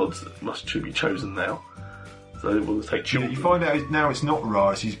of the gods must be chosen now. So they will take children. Yeah, you find out now it's not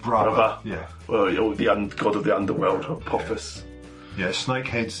Ra, it's his brother. Yeah. Well, or the god of the underworld, Apophis. Yeah,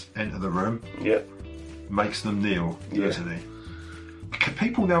 snakeheads enter the room. Yeah. Makes them kneel, doesn't he?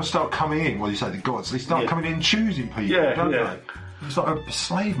 People now start coming in, you say the gods, they start coming in and choosing people, don't they? It's like a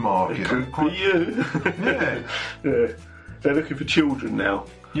slave market. It could be you. Yeah. They're looking for children now.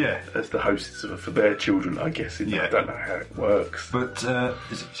 Yeah. As the hosts for their children, I guess. I don't know how it works. But,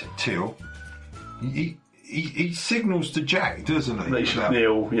 is it Teal? He signals to Jack, doesn't he? They should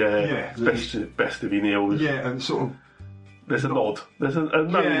kneel, Yeah. Best if he kneels. Yeah, and sort of... There's a nod. There's a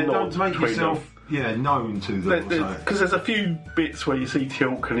nod. Don't make yourself known to them. Because there's a few bits where you see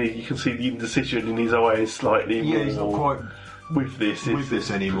Tilk and you can see the indecision in his eyes slightly. Yeah, he's not quite with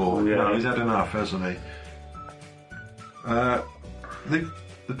this anymore. Yeah. No, he's had enough, hasn't he?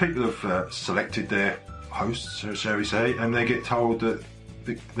 The people have selected their hosts, shall we say, and they get told that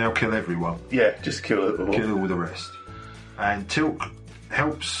they'll kill everyone. Yeah, just kill them all. Kill all the rest. And Tilk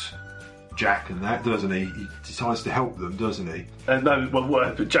helps Jack and that, doesn't he? He decides to help them, doesn't he? And no, well, what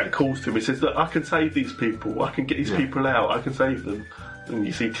happened? Jack calls to him. He says, "Look, I can save these people. I can get these people out. I can save them." And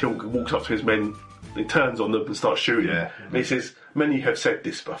you see Tilk walks up to his men. He turns on them and starts shooting. Yeah. And he says, "Many have said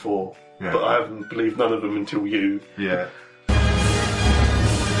this before, but I haven't believed none of them until you." Yeah.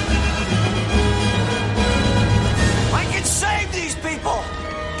 I can save these people!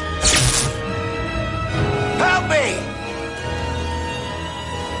 Help me!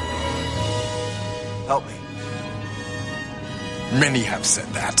 Many have said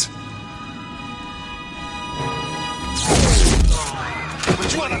that.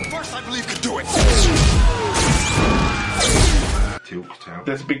 But you are the first I believe could do it.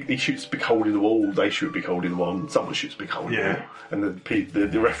 There's a big. He shoots a big hole in the wall. They shoot a big hole in the wall. And someone shoots a big hole in the wall. And the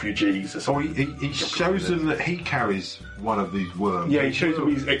refugees. He shows them that he carries one of these worms. Yeah, he shows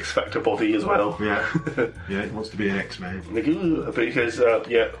them his X Factor body as well. Yeah, yeah, he wants to be an X-Man. Because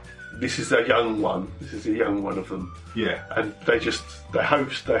this is a young one. This is a young one of them. Yeah, and they host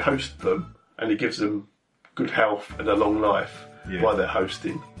them, and it gives them good health and a long life while they're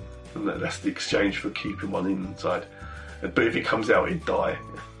hosting, and that's the exchange for keeping one inside. But if it comes out, he'd die.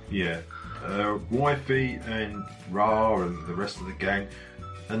 Yeah. Wifey and Ra and the rest of the gang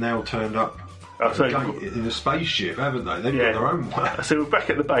are now turned up in a spaceship, haven't they? They've got their own one. So we're back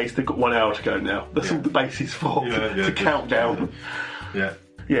at the base. They've got 1 hour to go now. That's all the base is for, to count down. Yeah.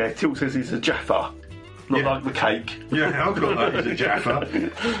 Yeah, Tilt says he's a Jaffa. Not like the cake. Yeah, I've got that. He's a Jaffa.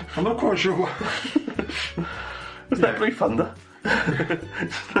 I'm not quite sure what... Was that Blue Thunder?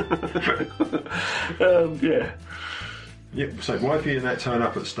 Yeah. Yeah, so Wifey and that turn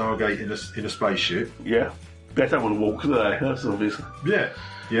up at Stargate in a spaceship. Yeah. They don't want to walk, do they? That's obvious. Yeah.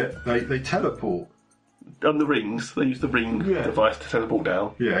 Yeah. They teleport. On the rings. They use the ring device to teleport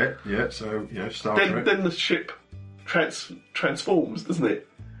down. Yeah, yeah. So, Star Trek. Then the ship transforms, doesn't it?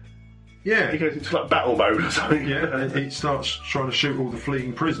 Yeah. It goes into like battle mode or something. Yeah, and it starts trying to shoot all the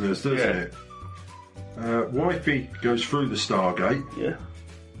fleeing prisoners, doesn't it? Wifey goes through the Stargate. Yeah.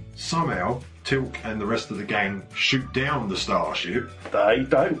 Somehow, Tilk and the rest of the gang shoot down the starship. They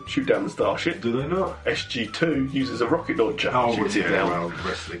don't shoot down the starship. Do they not? SG-2 uses a rocket launcher. Oh, shoots it down. Well, the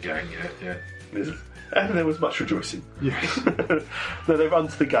rest of the gang, yeah. And there was much rejoicing. Yes. No, they run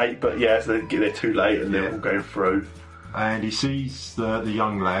to the gate, but so they get there too late and they're all going through. And he sees the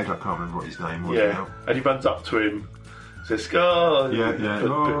young lad, I can't remember what his name was now. And he runs up to him, says, "Oh,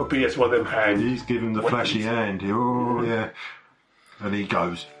 but he has one of them hands." He's giving the flashy hand. And he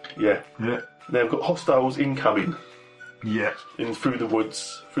goes. Yeah. Yeah. They've got hostiles incoming. Yeah. In through the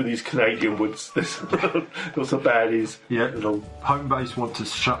woods, through these Canadian woods. There's lots of baddies. Yeah. Home base want to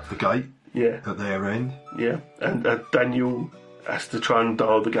shut the gate. Yeah. At their end. Yeah. And Daniel has to try and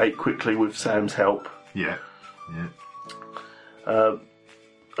dial the gate quickly with Sam's help. Yeah. Yeah. I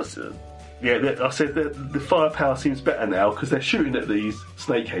said that the firepower seems better now because they're shooting at these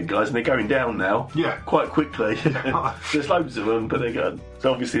snakehead guys and they're going down now. Yeah. Quite quickly. There's loads of them, but they're going.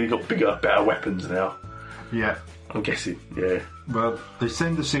 So obviously they've got bigger, better weapons now. Yeah. I'm guessing. Yeah. Well, they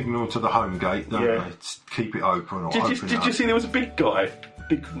send a signal to the home gate, don't they? Keep it open or open it up. Did you see there was a big guy,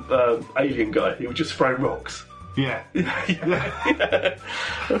 big alien guy? He was just throwing rocks. Yeah. Yeah.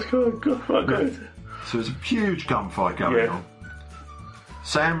 That's quite good. So there's a huge gunfight going on.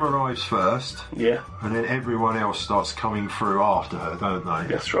 Sam arrives first. Yeah. And then everyone else starts coming through after her, don't they?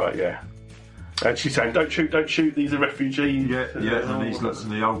 That's right, yeah. And she's saying, don't shoot, these are refugees. Yeah,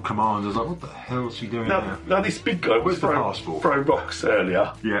 and the old commander's like, what the hell is she doing now? Now this big guy was throwing rocks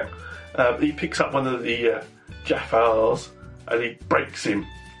earlier. Yeah. He picks up one of the Jaffars and he breaks him.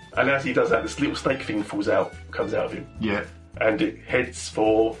 And as he does that, this little snake thing comes out of him. Yeah. And it heads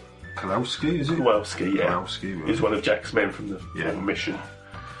for... Kowalski, is it? Kowalski, yeah. Kowalski, right. He's one of Jack's men from the former mission.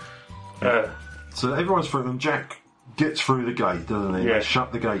 So everyone's through them. Jack gets through the gate, doesn't he? Yeah. They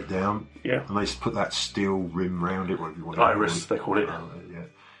shut the gate down. Yeah. And they put that steel rim round it, whatever you want to Iris, they call it. Yeah.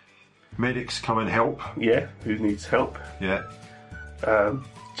 Medics come and help. Yeah, who needs help. Yeah.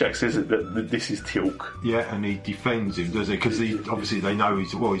 Jack says that this is Tilk. Yeah, and he defends him, does he? Because obviously they know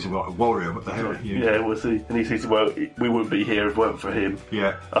he's a warrior. What the hell? Was he? And he says, "Well, we wouldn't be here if it weren't for him.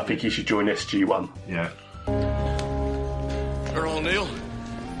 Yeah, I think he should join SG-1." Yeah. Colonel O'Neill,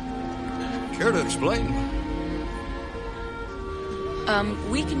 care to explain?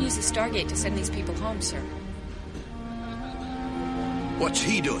 We can use the Stargate to send these people home, sir. What's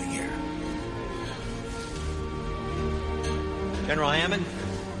he doing here? General Hammond,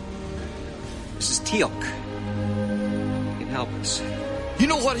 this is Teal'c. He can help us. You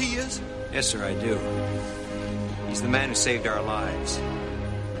know what he is? Yes, sir, I do. He's the man who saved our lives.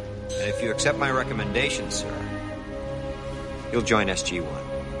 And if you accept my recommendation, sir, you'll join SG-1.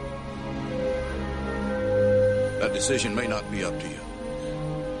 That decision may not be up to you.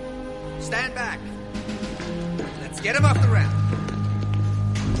 Stand back. Let's get him off the ramp.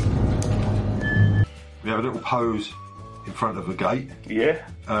 We have a little pose in front of the gate. Yeah.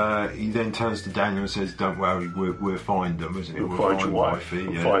 He then turns to Daniel and says, "Don't worry, we'll find them, isn't it? We'll find your wife.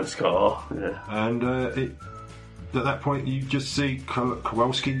 We'll find Scar." Yeah. And at that point, you just see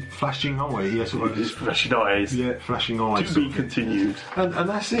Kowalski flashing eyes. Yes, his flashing eyes. Yeah, flashing eyes. To be continued. And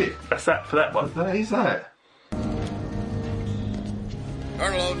that's it. That's that for that one. That is that.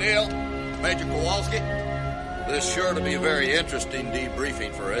 Colonel O'Neill, Major Kowalski, this is sure to be a very interesting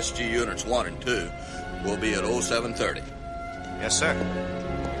debriefing for SG Units 1 and 2. We'll be at 0730. Yes, sir.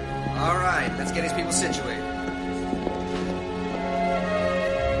 All right, let's get these people situated.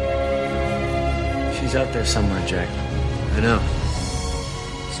 She's out there somewhere, Jack. I know.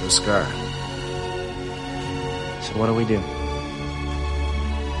 So Scar. So what do?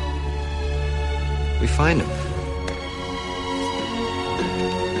 We find him.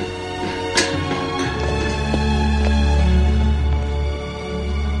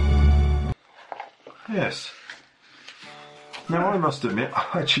 Yes. Now, I must admit,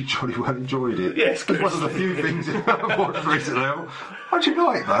 I actually jolly well enjoyed it. Yes, it's one of the few things I've watched recently. I actually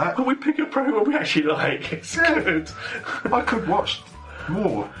like that. Well, we pick a program we actually like. It's good. I could watch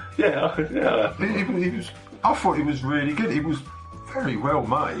more. Yeah. I thought it was really good. It was very well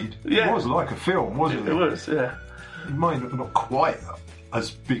made. Yeah. It was like a film, wasn't it? It was, yeah. It might not quite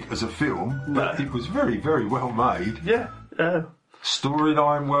as big as a film, but it was very, very well made. Yeah.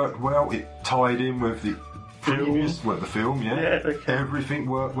 Storyline worked well. It tied in with the previous, the film, Yeah, okay. Everything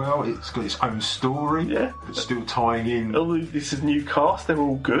worked well. It's got its own story. Yeah. But still tying in. Oh, this is new cast. They're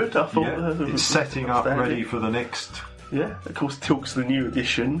all good. I thought. It's setting up ready for the next. Yeah, of course, Tilk's the new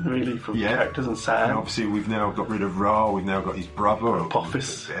addition, really, from characters and Sam. And obviously, we've now got rid of Ra. We've now got his brother,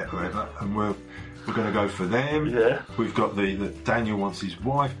 Apophis, whoever, and we're going to go for them. Yeah. We've got the Daniel wants his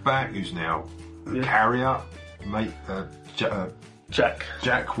wife back, who's now a carrier. Mate,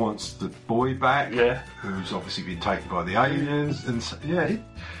 Jack wants the boy back, who's obviously been taken by the aliens, and so,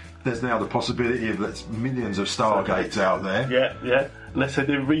 there's now the possibility of there's millions of Stargates out there. Yeah. And they said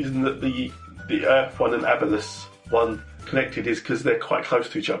the reason that the Earth one and Abydos one connected is because they're quite close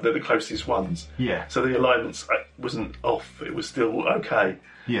to each other. They're the closest ones. Yeah. So the alignment wasn't off. It was still okay.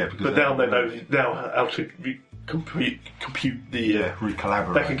 Yeah. Because but now they know how to compute the.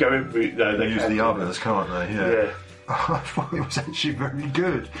 Recollaborate. They can go in. They use the others, can't they? Yeah. I thought it was actually very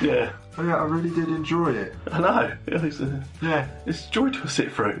good. Yeah. I really did enjoy it. I know. It's a joy to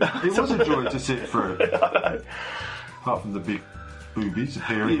sit through. It was a joy to sit through. I know. Apart from the big boobies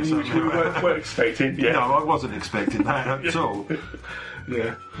appearing. You weren't expecting, No, I wasn't expecting that at all.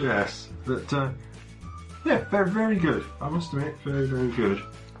 Yeah. Yes. But, very, very good. I must admit, very, very good.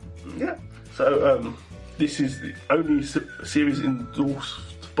 Yeah. So, this is the only series endorsed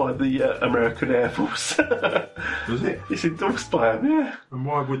by the American Air Force. Was it? It's endorsed by them, yeah. And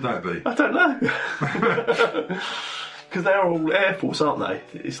why would that be? I don't know. Because they're all Air Force, aren't they?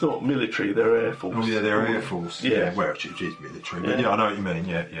 It's not military, they're Air Force. Oh, yeah, they're Air Force. Yeah. Well, it is military. But I know what you mean,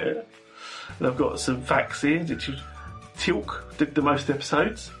 yeah. And I've got some facts here. Tilk did the most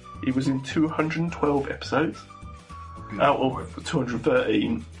episodes. He was in 212 episodes. Out of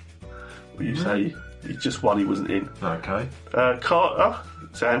 213, what you say? It's just one he wasn't in. Okay.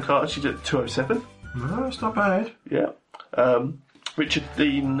 Sam Carter, she did 207. No, it's not bad. Yeah. Richard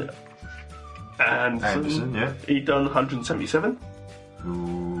Dean Anderson, yeah. He done 177.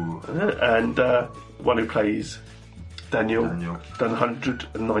 Ooh. And one who plays Daniel done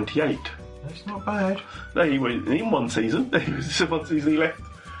 198. That's not bad. No, he was in one season. He was one season he left.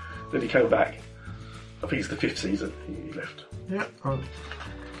 Then he came back. I think it's the 5th season he left. Yeah.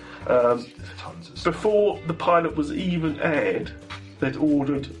 Before the pilot was even aired, they'd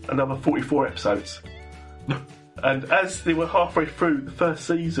ordered another 44 episodes. And as they were halfway through the first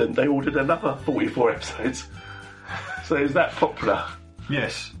season, they ordered another 44 episodes. So it was that popular.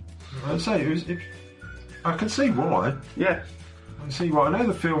 Yes. I'd say I can see why. Yeah. I can see why. I know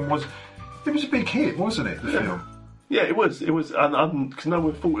the film was a big hit, wasn't it, the film? Yeah, it was. It was, because no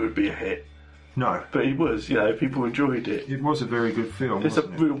one thought it would be a hit. No. But it was, people enjoyed it. It was a very good film, It's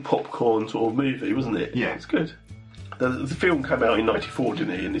wasn't a real popcorn sort of movie, wasn't it? Yeah. It's good. The film came out in 94,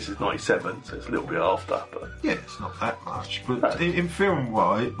 didn't it? And this is 97, so it's a little bit after. But yeah, it's not that much. But in film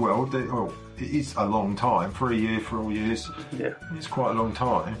world, it is a long time. 4 years. Yeah. It's quite a long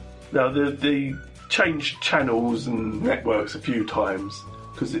time. Now, they changed channels and networks a few times,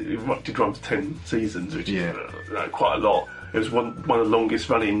 because it did run for 10 seasons, which is quite a lot. It was one of the longest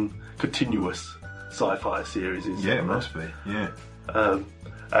running continuous sci-fi series. Yeah, it must be, yeah.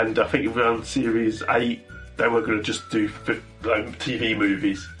 And I think around series 8, they were going to just do TV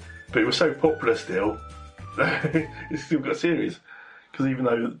movies. But it was so popular still, it's still got a series. Because even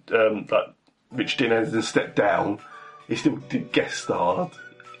though Rich Dean Anderson stepped down, he still did guest star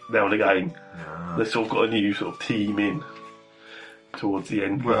now and again. Yeah. They sort of got a new sort of team in towards the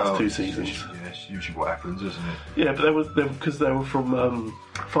end, last 2 seasons. Yes, usually what happens, isn't it? Yeah, but because they were from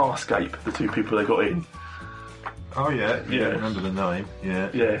Farscape, the 2 people they got in. Oh yeah, I remember the name.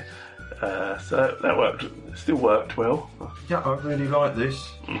 Yeah. So that worked. Still worked well. Yeah, I really like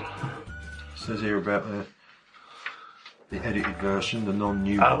this. It says here about the edited version, the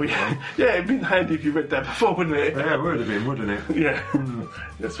non-new one. Yeah, it'd been handy if you read that before, wouldn't it? Yeah, it would have been, wouldn't it? Yeah.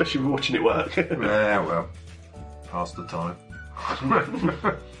 Especially watching it work. Yeah, well, past the time.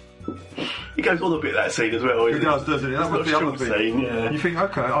 He goes on a bit that scene as well. He does, doesn't he? That was the other thing. Scene, yeah. You think,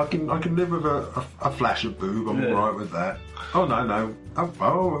 okay, I can live with a flash of boob. I'm all right with that. Oh no.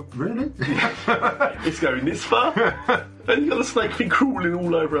 Oh really? It's going this far. And you got the snake thing crawling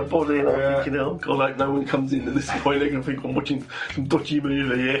all over her body, and I'm thinking, oh god, like no one comes in at this point. They're going to think I'm watching some dodgy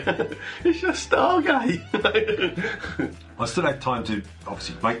movie here. It's just Stargate. I still had time to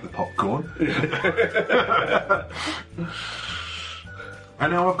obviously make the popcorn.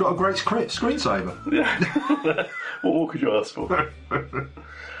 And now I've got a great screensaver. Yeah. What more could you ask for?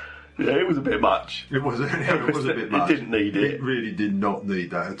 Yeah, it was a bit much. It was a bit much. It didn't need it. It really did not need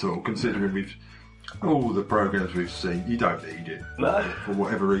that at all, considering all the programs we've seen. You don't need it. No. For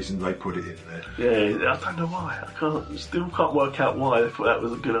whatever reason they put it in there. Yeah, I don't know why. Still can't work out why they thought that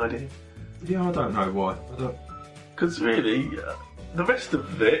was a good idea. Yeah, I don't know why. Because really, the rest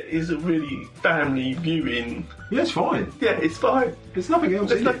of it is a really family viewing. Yeah, it's fine. Yeah, it's fine. There's nothing else.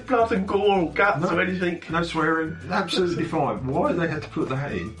 There's no blood and gore or guts or anything. No swearing. Absolutely fine. Why they had to put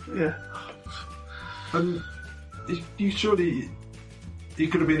that in? Yeah. And you surely. It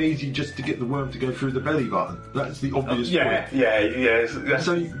could have been easy just to get the worm to go through the belly button. That's the obvious point. Yeah.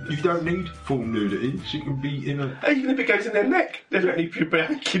 So you don't need full nudity. She can be in a... Even if it goes in their neck, definitely if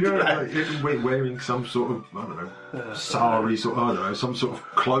you're wearing some sort of, I don't know, sari sort of, I don't know, some sort of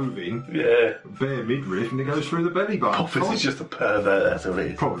clothing. Yeah. Bare midriff, and it goes through the belly button. Poppers is just a pervert, that's all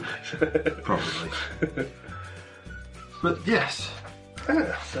it is. Probably. But yes.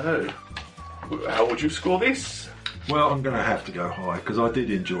 So, how would you score this? Well, I'm going to have to go high, because I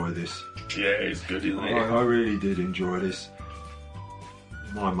did enjoy this. Yeah, it's good, isn't it? I really did enjoy this.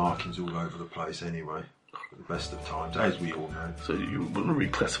 My marking's all over the place anyway, at the best of times, as we all know. So you wouldn't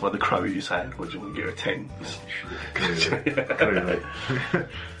reclassify the Crow you saying, or do you want to give it a 10? Clearly.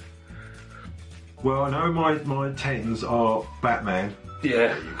 Well, I know my 10s are Batman.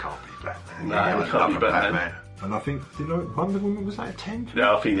 Yeah. You can't be Batman. No, you can't be Batman. And I think, Wonder Woman, was that a 10?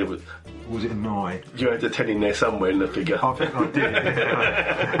 No, I think it was... Was it a 9? You had a 10 in there somewhere in the figure. I think I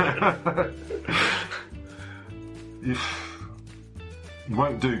did. You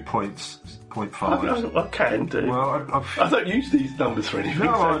won't do 0.5. I can do. Well, I don't use these numbers for anything.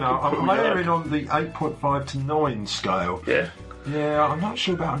 No, so I know. I'm layering on the 8.5 to 9 scale. Yeah. Yeah, I'm not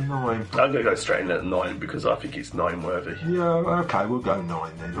sure about a 9. I'm going to go straight in at 9 because I think it's 9 worthy. Yeah, okay, we'll go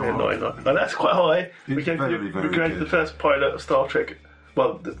 9 then. Yeah, 9. And that's quite high. It's very we gave the first pilot of Star Trek.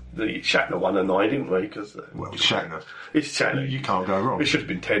 Well, the Shatner one a 9, didn't we? Because Shatner. It's Shatner. You can't go wrong. It should have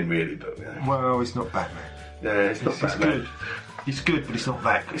been 10, really, but well, it's not Batman. Yeah, it's not Batman. It's good, but it's not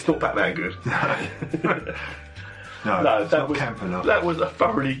that good. It's not Batman good. No, that was camp enough. That was a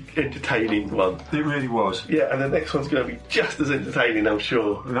thoroughly entertaining one. It really was. Yeah, and the next one's going to be just as entertaining, I'm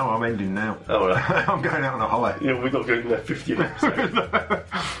sure. No, I'm ending now. Oh, right. I'm going out on a high. Yeah, we're not going to 50th episode.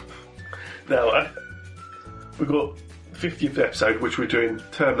 Now, we've got 50th episode, which we're doing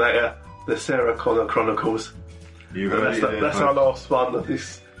Terminator, the Sarah Connor Chronicles. That's our last one of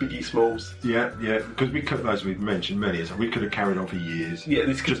this Biggie Smalls. Yeah, because we could, as we've mentioned many times, we could have carried on for years. Yeah,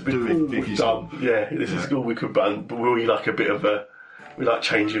 this could be all we've done. Yeah, this is all we could have done, but we like a bit of we like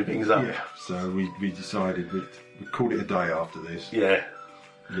changing things up. Yeah, so we decided we'd call it a day after this. Yeah.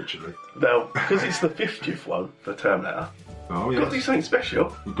 Literally. Now, because it's the 50th one for Terminator, we've got to do something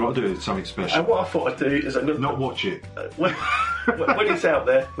special. We've got to do something special. And what I thought I'd do is I'm going to... Not watch it. When it's out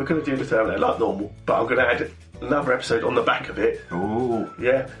there, we're going to do the Terminator like normal, but I'm going to add another episode on the back of it. Oh.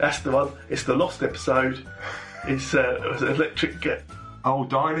 Yeah, that's the one. It's the Lost episode. It's Electric...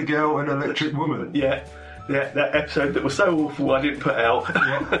 Dinah Girl and Electric Woman. Yeah. Yeah, that episode that was so awful I didn't put out.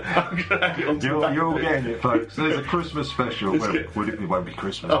 Yeah. I'm going to add it on You're getting it, folks. There's a Christmas special. Well, it won't be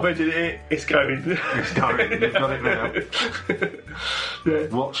Christmas. I've edited it. It's going. It's going. You've got it now. Yeah.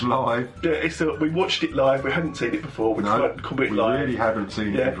 Watch live. Yeah, we watched it live. We hadn't seen it before. We really haven't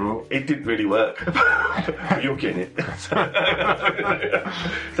seen it before. It didn't really work. But you're getting it. So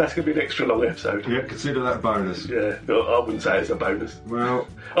that's going to be an extra long episode. Yeah, consider that a bonus. Yeah, I wouldn't say it's a bonus. Well,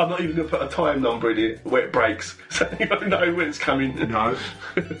 I'm not even going to put a time number in it where it breaks, so you don't know when it's coming. No,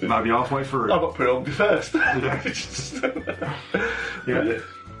 maybe halfway through. I've got to put it on first. Yeah.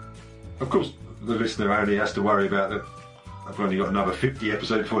 Of course, the listener only has to worry about that. I've only got another 50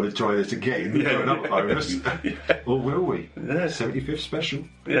 episodes before they try this again for another bonus. Yeah. Or will we? Yeah. 75th special.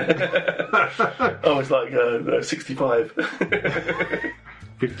 Yeah. Oh, it's like 65.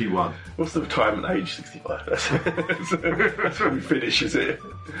 51. What's the retirement age? 65. That's when we finish, is it?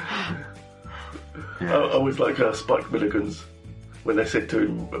 Yeah. I always like Spike Milligan's when they said to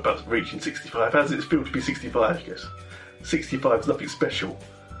him about reaching 65. How does it feel to be 65? He goes, 65 is nothing special,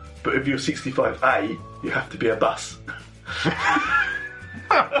 but if you're 65A, you have to be a bus.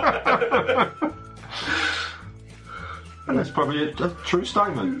 And that's probably a true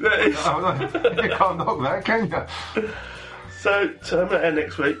statement. That is. You can't knock that, can you? So, Terminator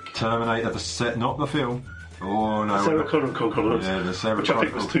next week. Terminator, the set, not the film. Oh, no. Sarah Connor Chronicles, Yeah, the Sarah which I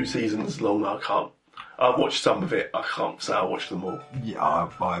think Chronicles. was 2 seasons long. I watched some of it. I can't say I watched them all. Yeah,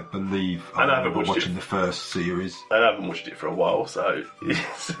 I believe And I I haven't remember watched watching it. the first series. And I haven't watched it for a while, so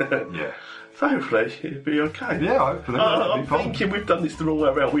Yeah. So hopefully it'll be okay. Yeah, hopefully. That'll I'm be fun. thinking we've done this the wrong way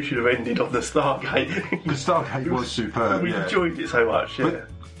around. We should have ended on the Stargate. The Stargate was superb. We yeah. enjoyed it so much. Yeah. But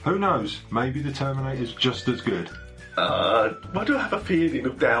who knows? Maybe the Terminator's just as good. Why do I have a feeling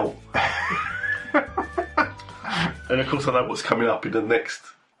of doubt? And of course, I know what's coming up in the next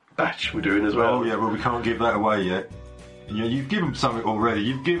batch we're doing as well. Oh yeah, well we can't give that away yet. You've given them something already.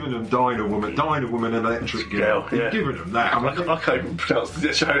 You've given them Dynawoman Electric Girl. Yeah. You've given them that. I can't even pronounce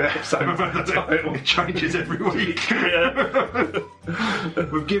the show episode. It changes every week.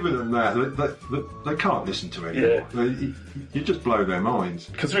 We've given them that. They can't listen to it. Yeah. You just blow their minds.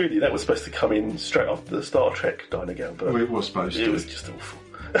 Because really, that was supposed to come in straight after the Star Trek Dyna-Girl, but Well, it was supposed to. It was just awful.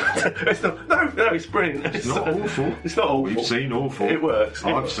 It's not, no, it's brilliant. It's not awful. It's not awful. We've seen awful. It works.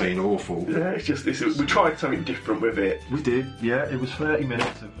 I've seen awful. Yeah, it's just this. We tried something different with it. We did, yeah. It was 30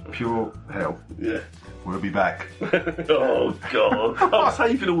 minutes of pure hell. Yeah. We'll be back. Oh, God. I'm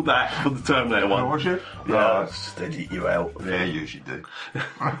saving all that for the Terminator one. Oh, was you? Yeah, Oh. I'll just edit you out. Yeah, you usually do.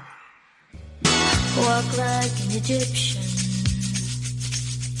 Walk like an Egyptian.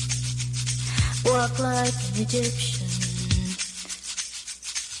 Walk like an Egyptian.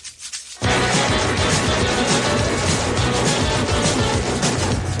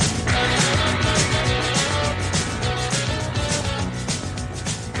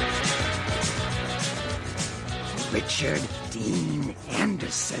 Richard Dean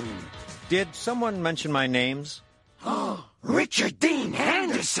Anderson. Did someone mention my names? Oh, Richard Dean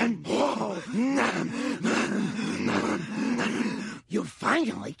Anderson! Oh, you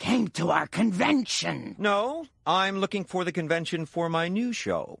finally came to our convention. No, I'm looking for the convention for my new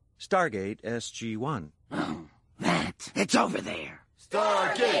show, Stargate SG-1. Oh, that. It's over there.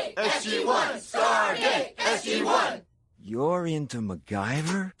 Stargate SG-1! Stargate SG-1! You're into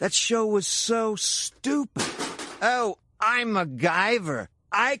MacGyver? That show was so stupid. Oh, I'm MacGyver.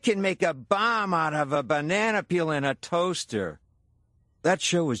 I can make a bomb out of a banana peel in a toaster. That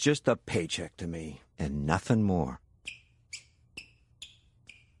show was just a paycheck to me, and nothing more.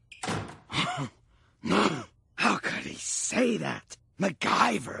 No, how could he say that?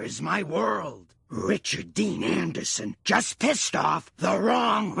 MacGyver is my world. Richard Dean Anderson just pissed off the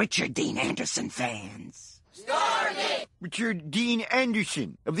wrong Richard Dean Anderson fans. Stargate! Richard Dean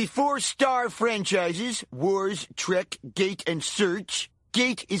Anderson. Of the 4-star franchises, Wars, Trek, Gate, and Search,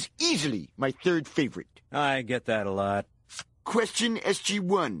 Gate is easily my third favorite. I get that a lot. Question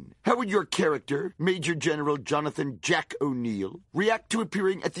SG-1. How would your character, Major General Jonathan Jack O'Neill, react to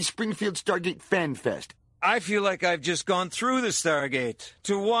appearing at the Springfield Stargate Fan Fest? I feel like I've just gone through the Stargate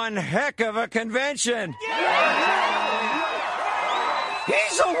to one heck of a convention.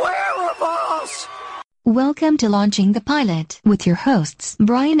 He's aware of us! Welcome to Launching the Pilot with your hosts,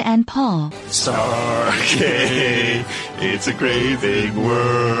 Brian and Paul. Stargate, it's a great big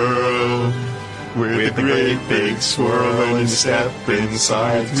world. With a great big swirl when you step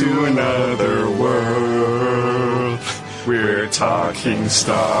inside to another world. We're talking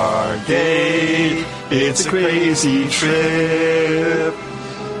Stargate, it's a crazy trip.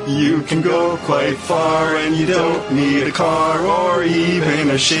 You can go quite far and you don't need a car or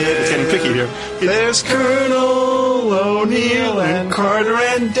even a ship. It's getting tricky here. There's Colonel O'Neill and Carter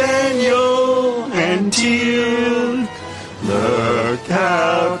and Daniel and Teal. Look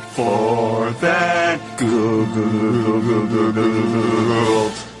out for that gold.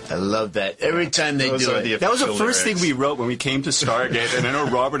 I love that. Every time they do it. That was the first thing we wrote when we came to Stargate, and I know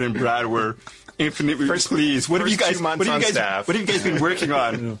Robert and Brad were infinitely pleased. What have you guys been working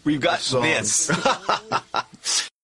on? We've got this.